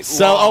night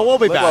long. We'll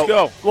be back. Let's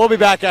go. We'll be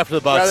back after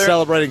the Bucs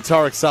celebrating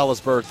Tarek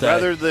Saleh's birthday.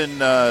 Rather than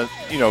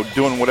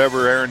doing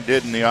whatever Aaron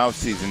did in the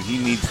offseason, he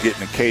needs to get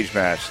in a cage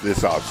match this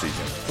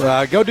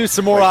offseason. Go do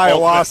some more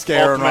ayahuasca,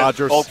 Aaron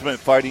Rodgers. Ultimate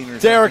fighting.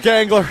 Derek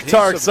Engler,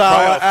 Tarek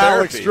Saleh,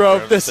 Alex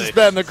Stroke. This has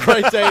been the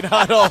Great Dane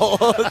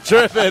Huddle,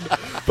 driven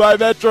by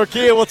Metro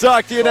Kia. We'll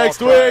talk to you next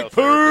week.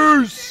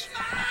 Peace.